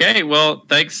 Okay. Well,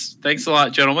 thanks a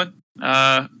lot, gentlemen.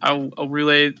 I'll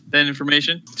relay that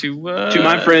information to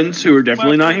my friends who are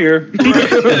definitely not here.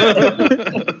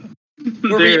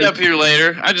 We're meeting up here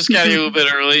later. I just got here a little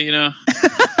bit early, you know.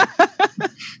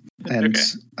 And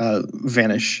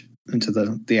vanish into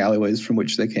the alleyways from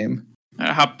which they came.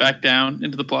 I hop back down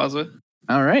into the plaza.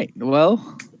 All right.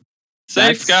 Well,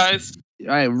 Safe, guys.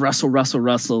 I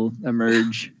rustle,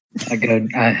 emerge. I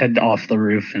head off the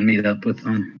roof and meet up with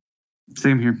them.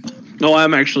 Same here. No,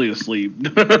 I'm actually asleep.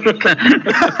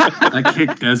 I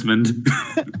kicked Desmond.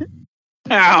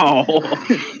 Ow!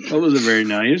 That wasn't very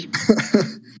nice.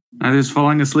 I was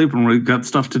falling asleep when we got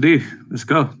stuff to do. Let's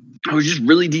go. I was just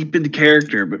really deep into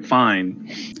character, but fine.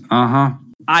 Uh-huh.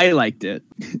 I liked it.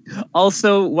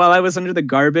 Also, while I was under the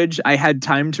garbage, I had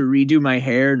time to redo my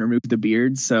hair and remove the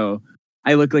beard, so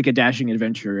I look like a dashing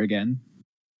adventurer again.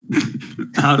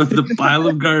 Out of the pile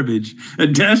of garbage, a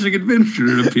dashing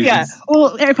adventurer appears. Yeah.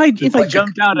 Well, if I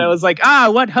jumped out, I was like,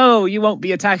 what ho? You won't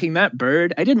be attacking that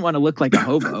bird. I didn't want to look like a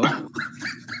hobo.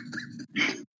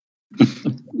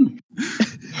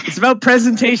 It's about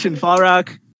presentation,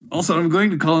 Fallrock. Also, I'm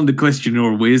going to call into question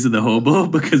your ways of the hobo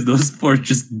because those four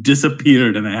just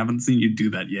disappeared and I haven't seen you do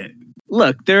that yet.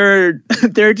 Look, there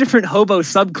are different hobo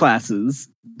subclasses.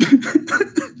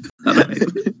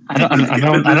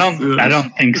 I don't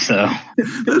think so.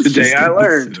 Today I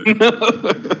learned.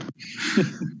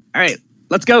 All right,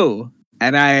 let's go.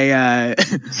 And I.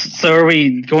 So are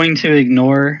we going to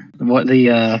ignore what the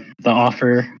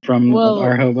offer from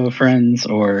our hobo friends,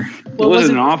 or? Well, it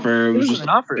wasn't an offer. It wasn't an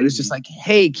offer. It was just like,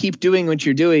 hey, keep doing what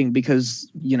you're doing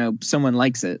because someone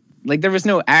likes it. Like there was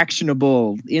no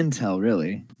actionable intel,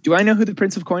 really. Do I know who the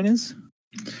Prince of Coin is?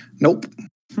 Nope.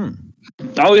 I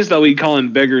always thought we'd call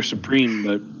him Beggar Supreme,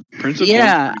 but Prince of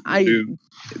Coin.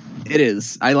 It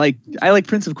is. I like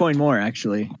Prince of Coin more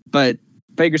actually, but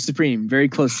Beggar Supreme, very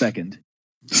close second.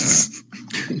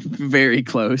 Very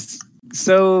close.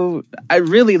 So I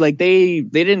really they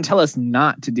didn't tell us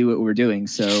not to do what we're doing.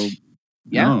 So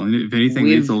yeah. No, if anything,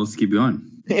 they told us to keep going.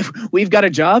 We've got a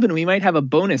job and we might have a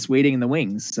bonus waiting in the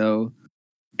wings. So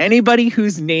anybody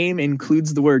whose name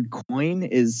includes the word coin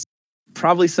is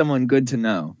probably someone good to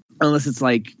know. Unless it's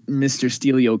like Mr.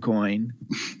 Steal Your Coin.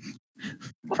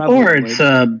 Or it's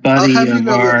a buddy of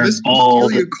our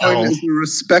old Coin is a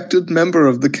respected member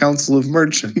of the Council of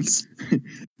Merchants.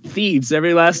 Thieves,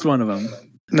 every last one of them.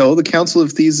 No, the Council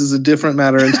of Thieves is a different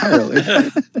matter entirely.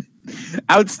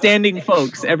 Outstanding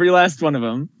folks, every last one of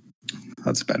them.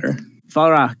 That's better.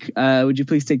 Fallrock, would you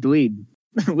please take the lead?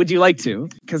 Would you like to?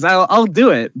 Because I'll do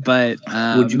it, but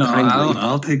would you? No,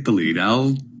 I'll take the lead.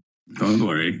 Don't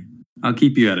worry. I'll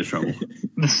keep you out of trouble.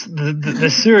 The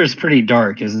sewer is pretty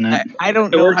dark, isn't it? I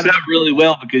don't know. It works out really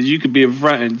well because you could be in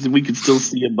front and we could still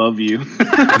see above you.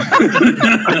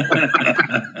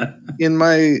 In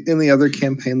the other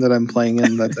campaign that I'm playing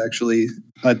in, that's actually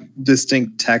a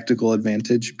distinct tactical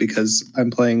advantage because I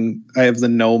have the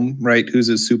gnome, right, who's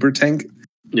a super tank.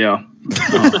 Yeah.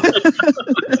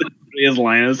 He has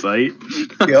line of sight.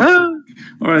 Yep.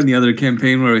 Or in the other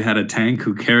campaign where we had a tank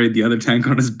who carried the other tank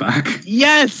on his back.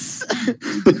 Yes!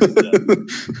 The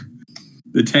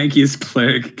tankiest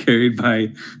cleric carried by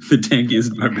the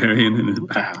tankiest barbarian in his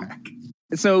backpack.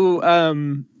 So,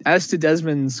 as to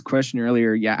Desmond's question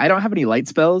earlier, yeah, I don't have any light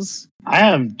spells. I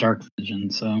have dark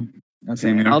vision, so...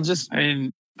 Okay, I'll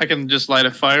I can just light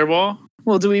a fireball.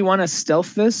 Well, do we want to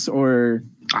stealth this, or...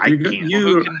 I You're go- can't. you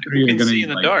Who can gonna see need, in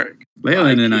the like, dark?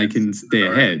 Leyland and I can't can see stay the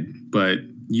dark. ahead, but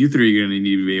you three are going to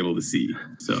need to be able to see.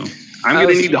 So I'm gonna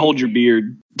need to hold your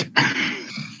beard.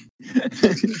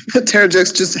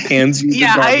 Terrajux just hands you the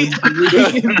garbage.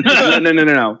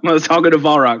 No. I was talking to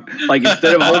Valrock. Like,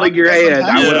 instead of holding your hand,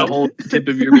 I want to hold the tip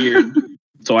of your beard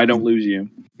so I don't lose you.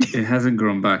 it hasn't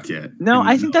grown back yet. No, And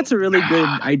I think that's a really good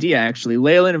idea, actually.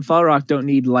 Leyland and Falrock don't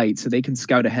need light, so they can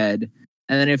scout ahead.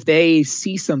 And then if they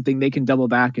see something, they can double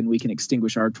back and we can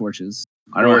extinguish our torches.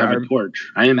 I don't Or have our a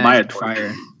torch. I didn't buy a magic torch.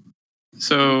 fire.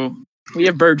 So We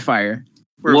have bird fire.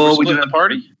 we're Well, we splitting do the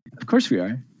party? Of course we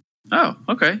are. Oh,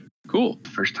 okay. Cool.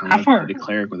 First time How I far? played a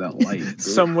cleric without light.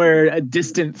 Somewhere a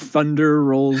distant thunder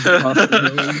rolls across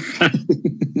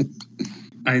the hills.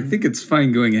 I think it's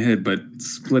fine going ahead, but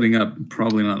splitting up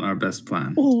probably not our best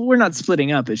plan. Well, we're not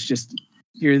splitting up. It's just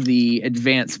you're the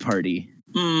advance party.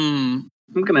 Hmm.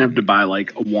 I'm gonna have to buy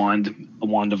like a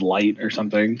wand of light or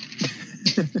something.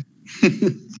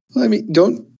 Well, I mean,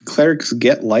 don't clerics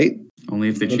get light? Only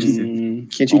if they choose to.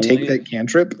 Can't you take Only- that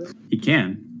cantrip? He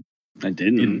can. I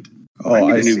didn't. Oh, I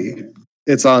I need a see.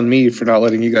 It's on me for not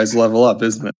letting you guys level up,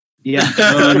 isn't it? Yeah.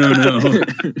 No.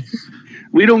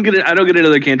 We don't get it. I don't get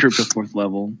another cantrip to 4th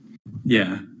level.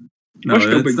 Yeah. No, What's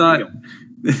no that's big not. deal?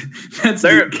 That's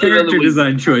There- the there's character other ways.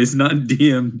 design choice, not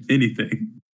DM anything.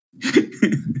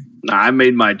 Nah, I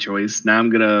made my choice. Now I'm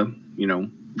gonna,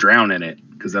 drown in it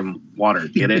because I'm water.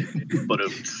 Get it? But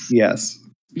Yes.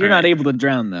 You're not able to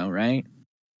drown though, right?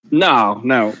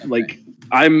 no. Like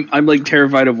I'm like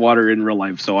terrified of water in real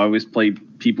life, so I always play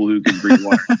people who can breathe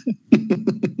water.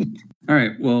 All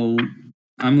right. Well,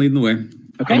 I'm leading the way.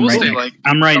 Okay. We'll right stay next- like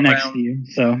I'm right next around to you.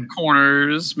 So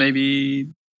corners, maybe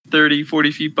 30,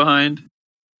 40 feet behind.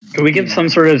 could we give some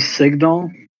sort of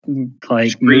signal?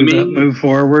 Like Screaming? move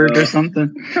forward or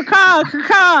something? Caw,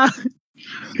 caw.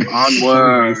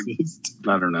 Onward.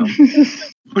 I don't know.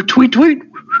 Tweet.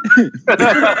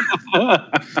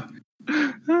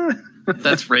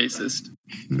 That's racist.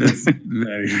 That's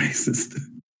very racist.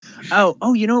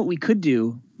 Oh, you know what we could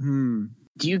do?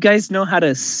 Do you guys know how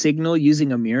to signal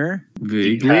using a mirror? Do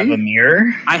you have a Vaguely.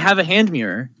 mirror? I have a hand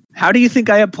mirror. How do you think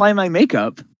I apply my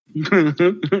makeup?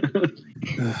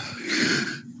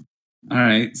 All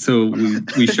right. So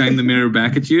we shine the mirror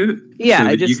back at you. Yeah, so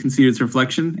I that you just can see its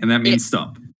reflection, and that means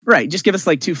stop. right. Just give us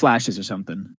like 2 flashes or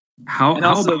something. How And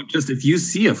also- about just if you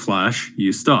see a flash,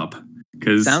 you stop?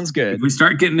 Because Sounds good. if we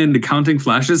start getting into counting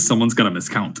flashes, someone's gonna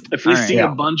miscount. If we All right. see a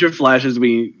bunch of flashes,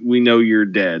 we know you're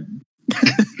dead.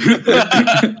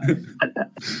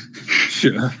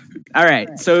 Sure. All right.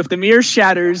 So if the mirror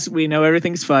shatters, we know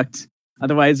everything's fucked.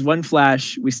 Otherwise, 1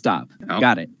 flash, we stop. Oh.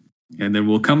 Got it. And then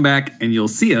we'll come back and you'll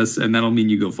see us, and that'll mean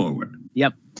you go forward.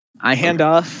 I hand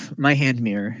off my hand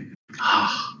mirror.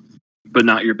 But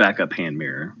not your backup hand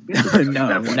mirror. No,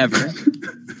 That one. never.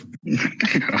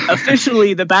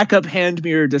 Officially, the backup hand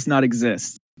mirror does not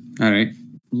exist. All right.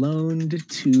 Loaned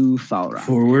to Falrock.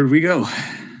 Forward we go.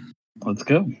 Let's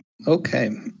go. Okay.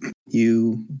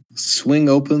 You swing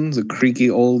open the creaky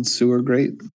old sewer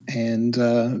grate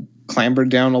and clamber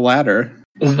down a ladder.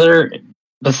 Is there,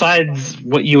 besides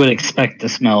what you would expect to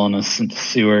smell in a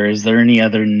sewer, is there any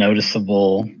other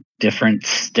noticeable different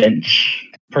stench,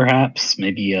 perhaps?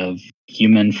 Maybe of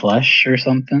human flesh or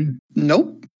something?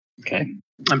 Nope. Okay.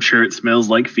 I'm sure it smells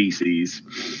like feces.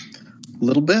 A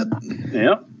little bit.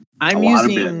 Yep. I'm A lot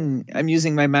of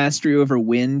using my mastery over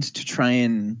wind to try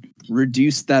and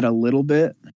reduce that a little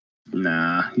bit.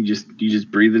 Nah, you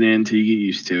just breathe it in until you get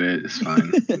used to it. It's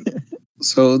fine.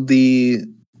 So the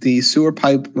sewer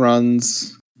pipe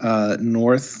runs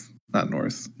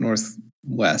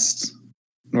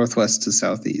northwest to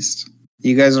southeast.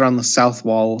 You guys are on the south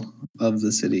wall of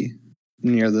the city,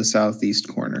 near the southeast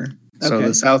corner. So Okay.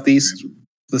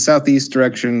 the southeast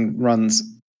direction runs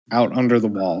out under the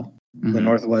wall. The Mhm.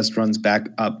 northwest runs back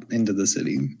up into the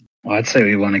city. Well, I'd say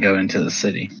we want to go into the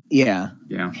city. Yeah.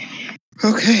 Yeah.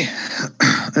 Okay.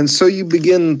 And so you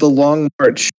begin the long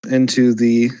march into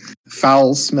the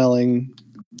foul-smelling,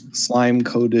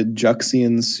 slime-coated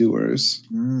Juxian sewers.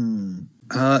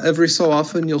 Every so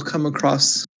often, you'll come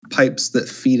across pipes that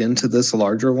feed into this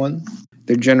larger one.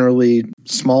 They're generally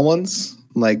small ones,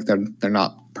 like they're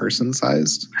not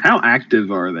person-sized. How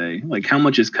active are they? Like, how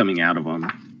much is coming out of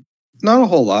them? Not a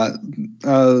whole lot.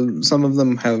 Some of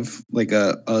them have like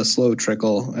a slow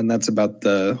trickle, and that's about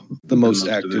the most most of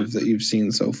active it. that you've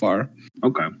seen so far.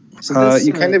 Okay. So this,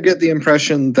 You kind of get the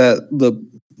impression that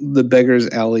the Beggars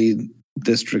Alley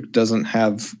district doesn't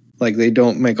have, like, they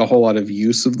don't make a whole lot of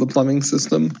use of the plumbing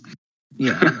system.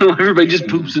 yeah. Everybody just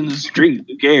poops in the street.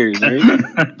 Who cares,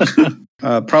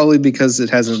 right? Probably because it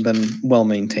hasn't been well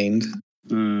maintained.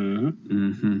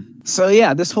 So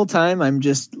yeah, this whole time I'm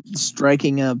just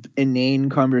striking up inane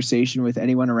conversation with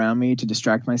anyone around me to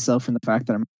distract myself from the fact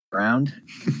that I'm around.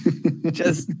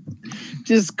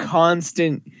 just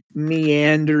constant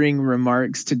meandering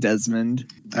remarks to Desmond.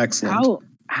 Excellent.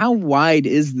 How wide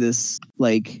is this?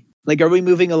 Like are we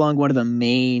moving along one of the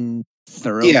main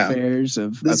thoroughfares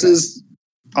of This is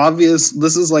obvious.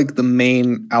 This is like the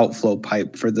main outflow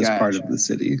pipe for this part of the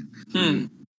city.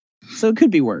 So it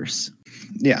could be worse.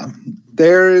 Yeah.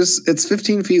 It's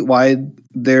 15 feet wide.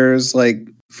 There's like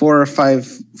 4 or 5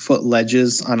 foot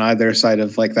ledges on either side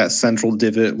of like that central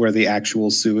divot where the actual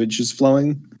sewage is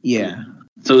flowing. Yeah.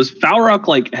 So is Falrock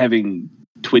like having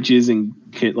twitches and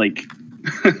like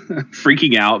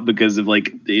freaking out because of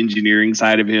like the engineering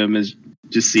side of him is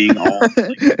just seeing all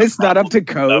like, it's not up to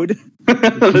code.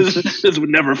 this would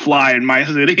never fly in my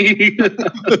city.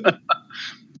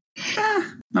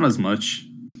 Not as much.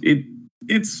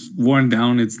 It's worn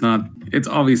down. It's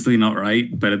obviously not right,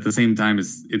 but at the same time,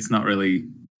 it's not really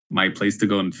my place to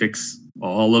go and fix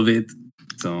all of it.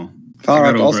 So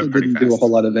Falrock also didn't do a whole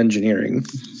lot of engineering.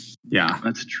 Yeah,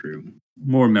 that's true.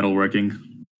 More metalworking.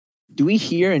 Do we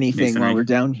hear anything Masonry. while we're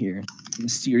down here?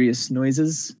 Mysterious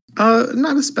noises?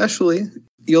 Not especially.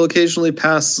 You'll occasionally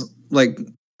pass like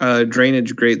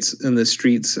drainage grates in the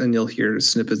streets, and you'll hear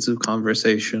snippets of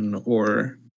conversation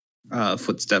or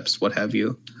footsteps, what have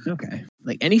you. Okay.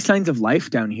 Like any signs of life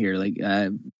down here, like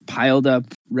piled up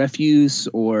refuse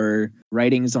or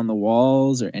writings on the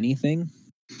walls or anything?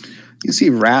 You see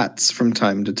rats from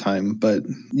time to time, but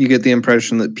you get the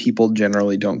impression that people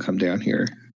generally don't come down here.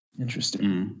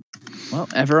 Interesting. Well,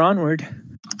 ever onward.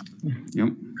 Yep.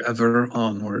 Ever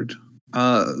onward.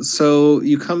 So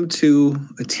you come to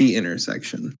a T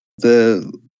intersection.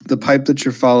 The pipe that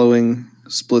you're following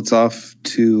splits off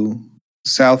to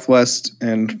southwest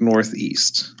and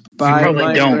northeast. We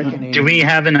probably don't. Do we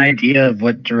have an idea of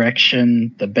what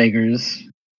direction the Beggars'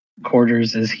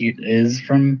 quarters is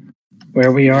from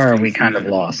where we are? Or are we kind of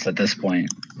lost at this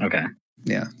point? Okay.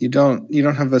 Yeah, you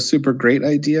don't have a super great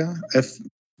idea. If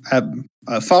at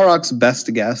Falrock's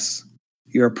best guess,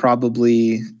 you're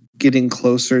probably getting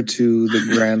closer to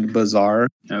the Grand Bazaar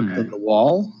than the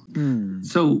wall.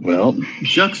 So,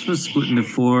 Jux was split into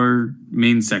 4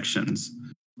 main sections,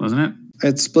 wasn't it?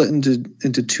 It's split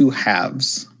into 2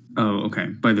 halves. Oh, okay.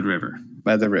 By the river.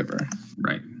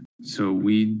 Right. So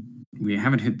we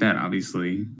haven't hit that,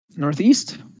 obviously.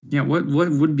 Northeast? Yeah. What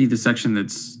would be the section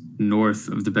that's north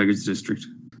of the Beggars District?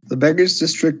 The Beggars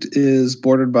District is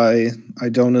bordered by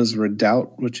Idona's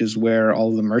Redoubt, which is where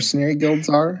all the mercenary guilds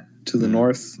are to the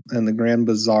north, and the Grand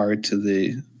Bazaar to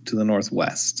the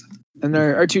northwest. And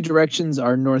our 2 directions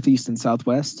are northeast and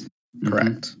southwest?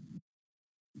 Correct.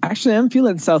 Actually, I'm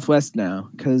feeling southwest now,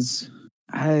 because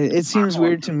it seems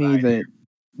weird to me that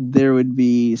there would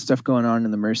be stuff going on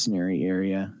in the mercenary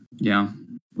area. Yeah.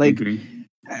 Like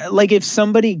if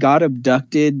somebody got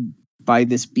abducted by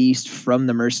this beast from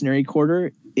the mercenary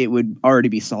quarter, it would already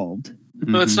be solved.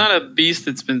 Well, it's not a beast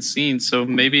that's been seen, so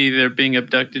maybe they're being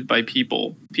abducted by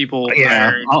people. People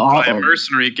hired by a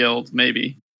mercenary guild,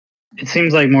 maybe. It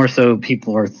seems like more so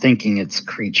people are thinking it's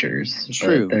creatures.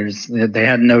 True. They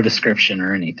had no description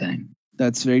or anything.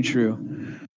 That's very true.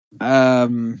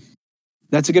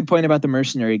 That's a good point about the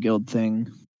mercenary guild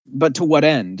thing. But to what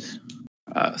end?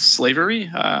 Slavery?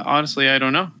 Honestly, I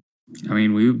don't know. I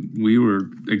mean, we were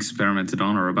experimented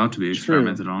on or about to be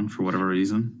experimented on for whatever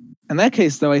reason. In that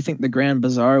case, though, I think the Grand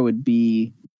Bazaar would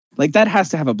be... Like, that has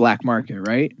to have a black market,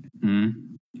 right?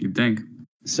 You'd think.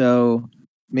 So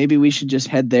maybe we should just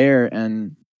head there,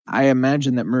 and I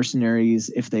imagine that mercenaries,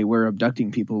 if they were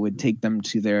abducting people, would take them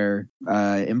to their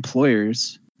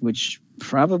employers, which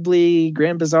probably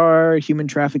Grand Bazaar, human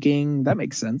trafficking, that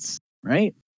makes sense,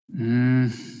 right? I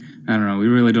don't know. We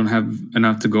really don't have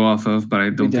enough to go off of, but I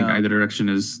don't think either direction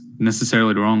is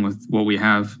necessarily wrong with what we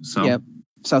have. So yep,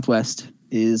 southwest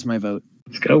is my vote.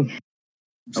 Let's go.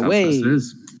 Away. Southwest it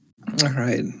is. All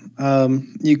right.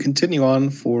 You continue on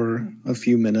for a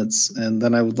few minutes, and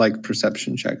then I would like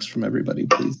perception checks from everybody,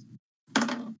 please.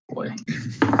 Boy.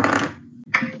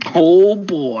 Oh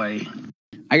boy.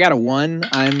 I got a 1.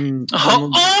 I'm Oh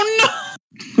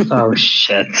no! Oh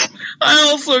shit. I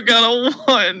also got a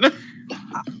 1.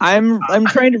 I'm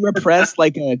trying to repress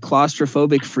like a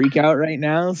claustrophobic freak out right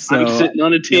now. So I'm sitting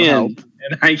on a 10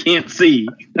 and I can't see.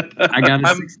 I got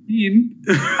a 16.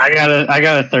 I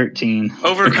got a 13.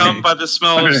 Overcome by the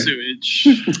smell of sewage.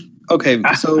 Okay,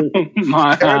 so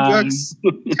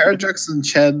Terrajux and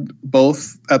Ched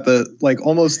both at the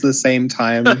almost the same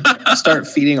time start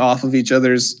feeding off of each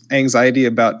other's anxiety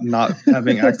about not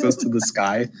having access to the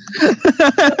sky.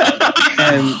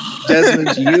 And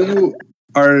Desmond,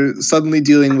 are suddenly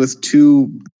dealing with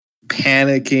two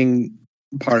panicking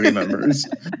party members.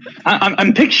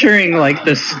 I'm picturing like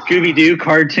the Scooby-Doo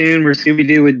cartoon where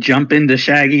Scooby-Doo would jump into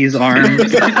Shaggy's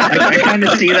arms. I kind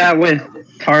of see that with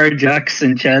Tara, Jux,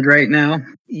 and Ched right now.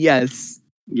 Yes.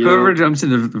 Whoever jumps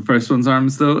into the first one's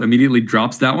arms, though, immediately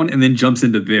drops that one and then jumps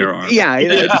into their arms. Yeah,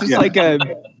 it's just like a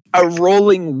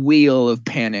rolling wheel of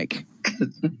panic.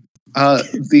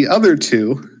 The other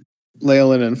two,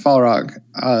 Leyland and Falrock,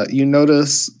 you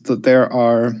notice that there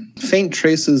are faint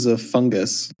traces of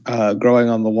fungus growing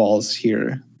on the walls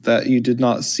here that you did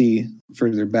not see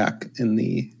further back in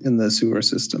the sewer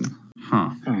system.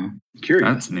 Huh.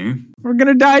 Curious. That's new. We're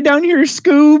gonna die down here,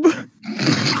 Scoob.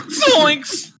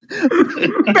 Zoinks!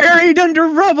 Buried under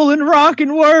rubble and rock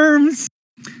and worms.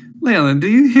 Leyland, do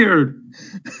you hear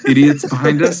idiots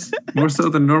behind us more so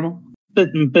than normal?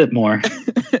 Bit more.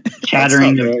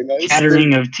 Chattering That's not very nice.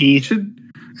 chattering of teeth.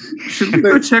 Should we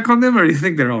go check on them, or do you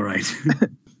think they're all right?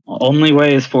 Only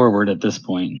way is forward at this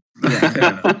point.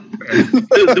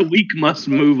 The weak must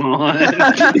move on.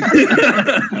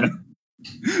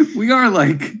 We are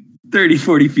like 30,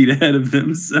 40 feet ahead of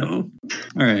them, so...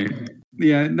 All right.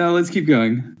 Yeah, no, let's keep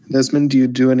going. Desmond, do you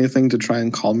do anything to try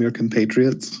and calm your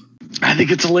compatriots? I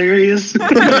think it's hilarious.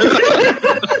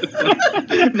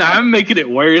 Nah, I'm making it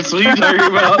worse. What are you talking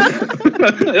about?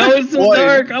 Oh, it's so Boy.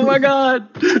 dark. Oh my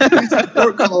god. These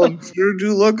support columns sure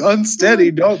do look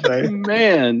unsteady, don't they?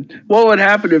 Man, what would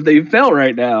happen if they fell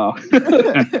right now?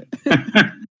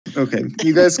 Okay,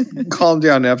 you guys calm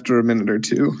down after a minute or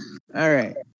two. All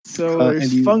right. So And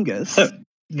there's you- fungus.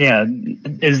 Yeah,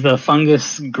 is the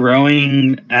fungus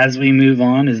growing as we move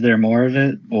on? Is there more of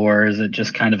it, or is it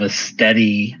just kind of a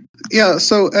steady? Yeah,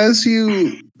 so as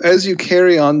you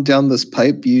carry on down this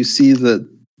pipe, you see that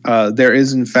there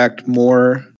is in fact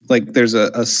more, like there's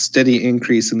a steady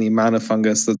increase in the amount of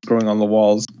fungus that's growing on the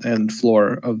walls and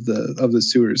floor of the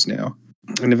sewers now.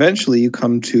 And eventually you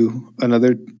come to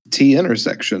another T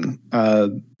intersection.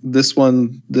 This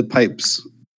one, the pipes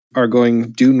are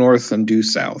going due north and due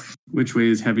south. Which way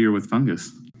is heavier with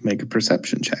fungus? Make a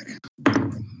perception check.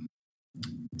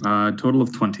 Total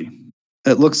of 20.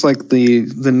 It looks like the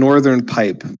northern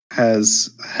pipe has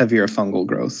heavier fungal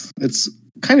growth. It's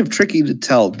kind of tricky to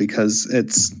tell because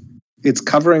it's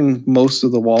covering most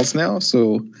of the walls now.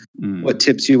 So what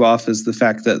tips you off is the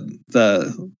fact that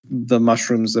the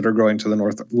mushrooms that are growing to the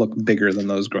north look bigger than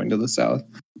those growing to the south.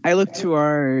 I look to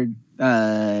our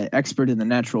expert in the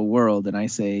natural world and I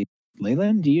say,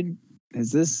 Leyland, do you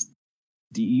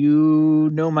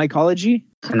know mycology?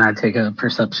 Can I take a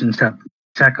perception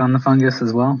check on the fungus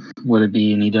as well? Would it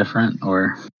be any different,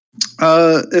 or?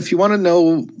 If you want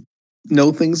to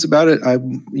know things about it,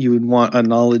 you would want a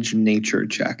knowledge nature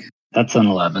check. That's an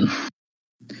 11.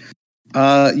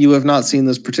 You have not seen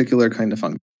this particular kind of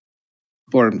fungus,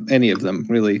 or any of them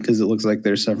really, because it looks like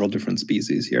there's several different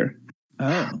species here.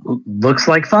 Oh, Looks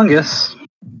like fungus.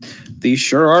 These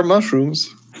sure are mushrooms.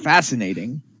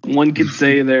 fascinating. One could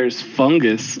say there's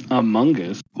fungus among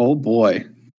us. Oh boy.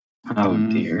 Oh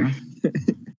dear.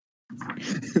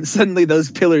 Suddenly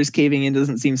those pillars caving in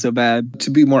doesn't seem so bad. To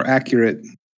be more accurate,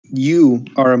 you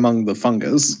are among the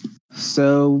fungus.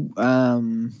 So,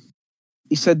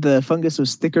 you said the fungus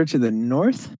was thicker to the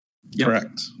north? Yep.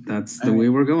 Correct. That's the way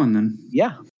we're going then.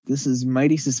 Yeah, this is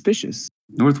mighty suspicious.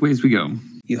 North ways we go.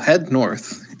 You head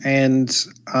north, and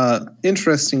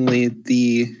interestingly,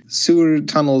 the sewer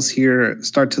tunnels here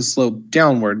start to slope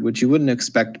downward, which you wouldn't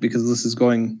expect because this is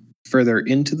going further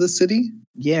into the city,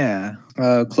 Yeah.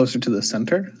 closer to the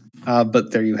center.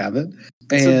 But there you have it.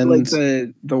 So And like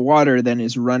the water then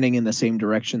is running in the same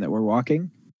direction that we're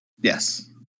walking? yes,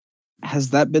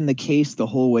 Has that been the case the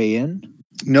whole way in?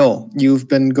 no, you've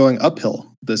been going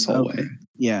uphill this whole Okay. way.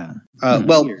 Yeah.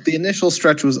 Well, Weird. the initial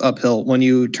stretch was uphill. When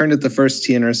you turned at the first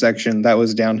T intersection, that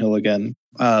was downhill again.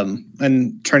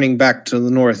 And turning back to the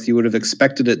north, you would have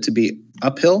expected it to be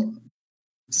uphill,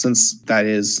 since that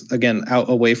is, again, out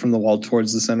away from the wall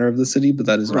towards the center of the city, but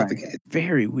that is not the Right. case.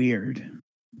 Very weird.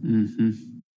 Mm-hmm.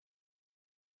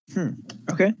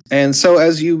 Okay. And so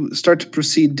as you start to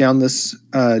proceed down this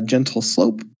gentle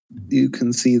slope, you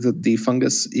can see that the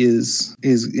fungus is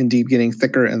indeed getting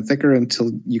thicker and thicker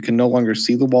until you can no longer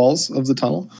see the walls of the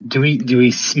tunnel. Do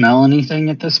we smell anything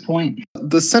at this point?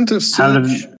 The scent of How did-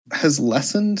 sewage has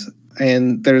lessened,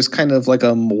 and there's kind of like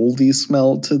a moldy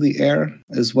smell to the air,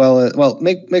 as well as, well,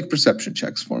 make perception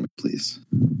checks for me, please.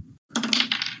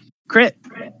 Crit.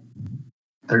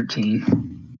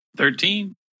 13.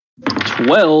 13.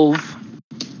 12.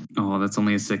 Oh, that's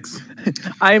only a 6.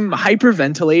 I'm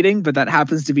hyperventilating, but that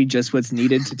happens to be just what's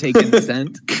needed to take in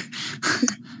scent.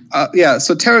 Yeah,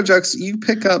 so Terrajux, you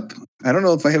pick up I don't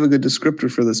know if I have a good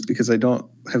descriptor for this because I don't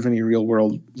have any real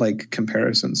world like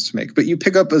comparisons to make. But you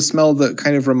pick up a smell that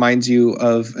kind of reminds you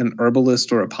of an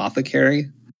herbalist or apothecary.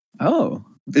 Oh,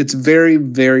 It's very,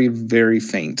 very, very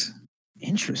faint.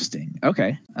 interesting.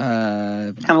 Okay.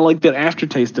 Kind of like that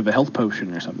aftertaste of a health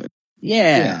potion or something.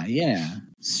 Yeah.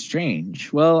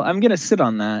 Strange. Well, I'm gonna sit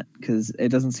on that because it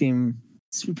doesn't seem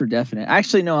super definite.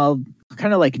 Actually, no. I'll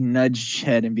kind of like nudge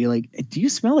Ched and be like, "Do you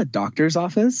smell a doctor's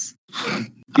office?" You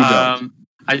don't.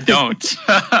 I don't.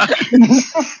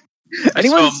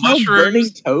 Anyone smell smell burning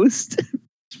mushrooms. toast?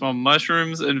 Smell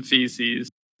mushrooms and feces.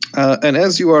 And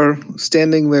as you are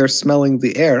standing there smelling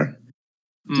the air,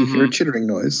 you hear a Mhm. chittering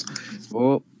noise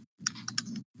Oh,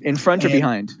 in front or And-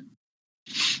 behind?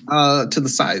 to the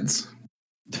sides.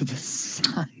 To the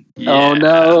side. Oh Yeah.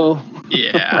 no!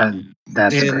 Yeah.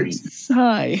 That's And- great.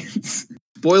 Sides.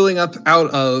 Boiling up out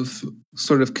of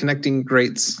sort of connecting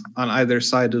grates on either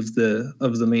side of the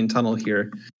main tunnel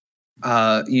here,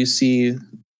 you see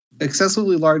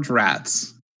excessively large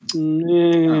rats.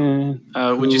 Yeah.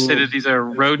 Would you say Ooh. that these are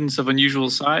rodents of unusual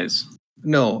size?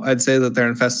 No, I'd say that they're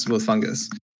infested with fungus.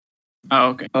 Oh,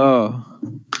 okay. Oh.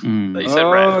 You said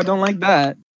Oh, rat. I don't like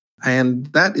that. And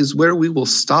that is where we will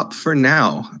stop for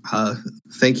now.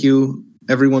 Thank you,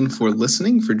 everyone, for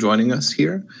listening, for joining us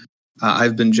here.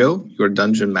 I've been Joe, your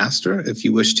dungeon master. If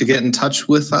you wish to get in touch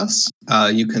with us,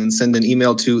 you can send an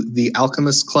email to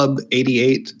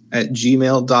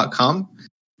thealchemistclub88@gmail.com.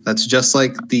 That's just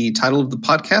like the title of the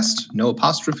podcast, no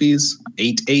apostrophes,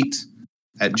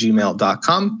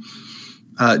 88@gmail.com.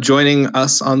 Joining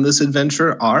us on this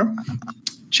adventure are...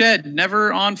 Ched,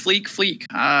 never on fleek.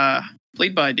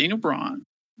 Played by Daniel Braun.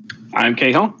 I'm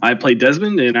Cahill. I play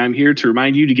Desmond, and I'm here to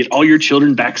remind you to get all your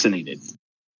children vaccinated.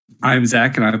 I'm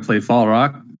Zach, and I play Fall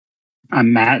Rock.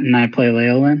 I'm Matt, and I play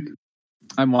Leolin.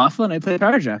 I'm Waffle and I play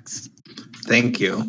Tarjax. Thank you.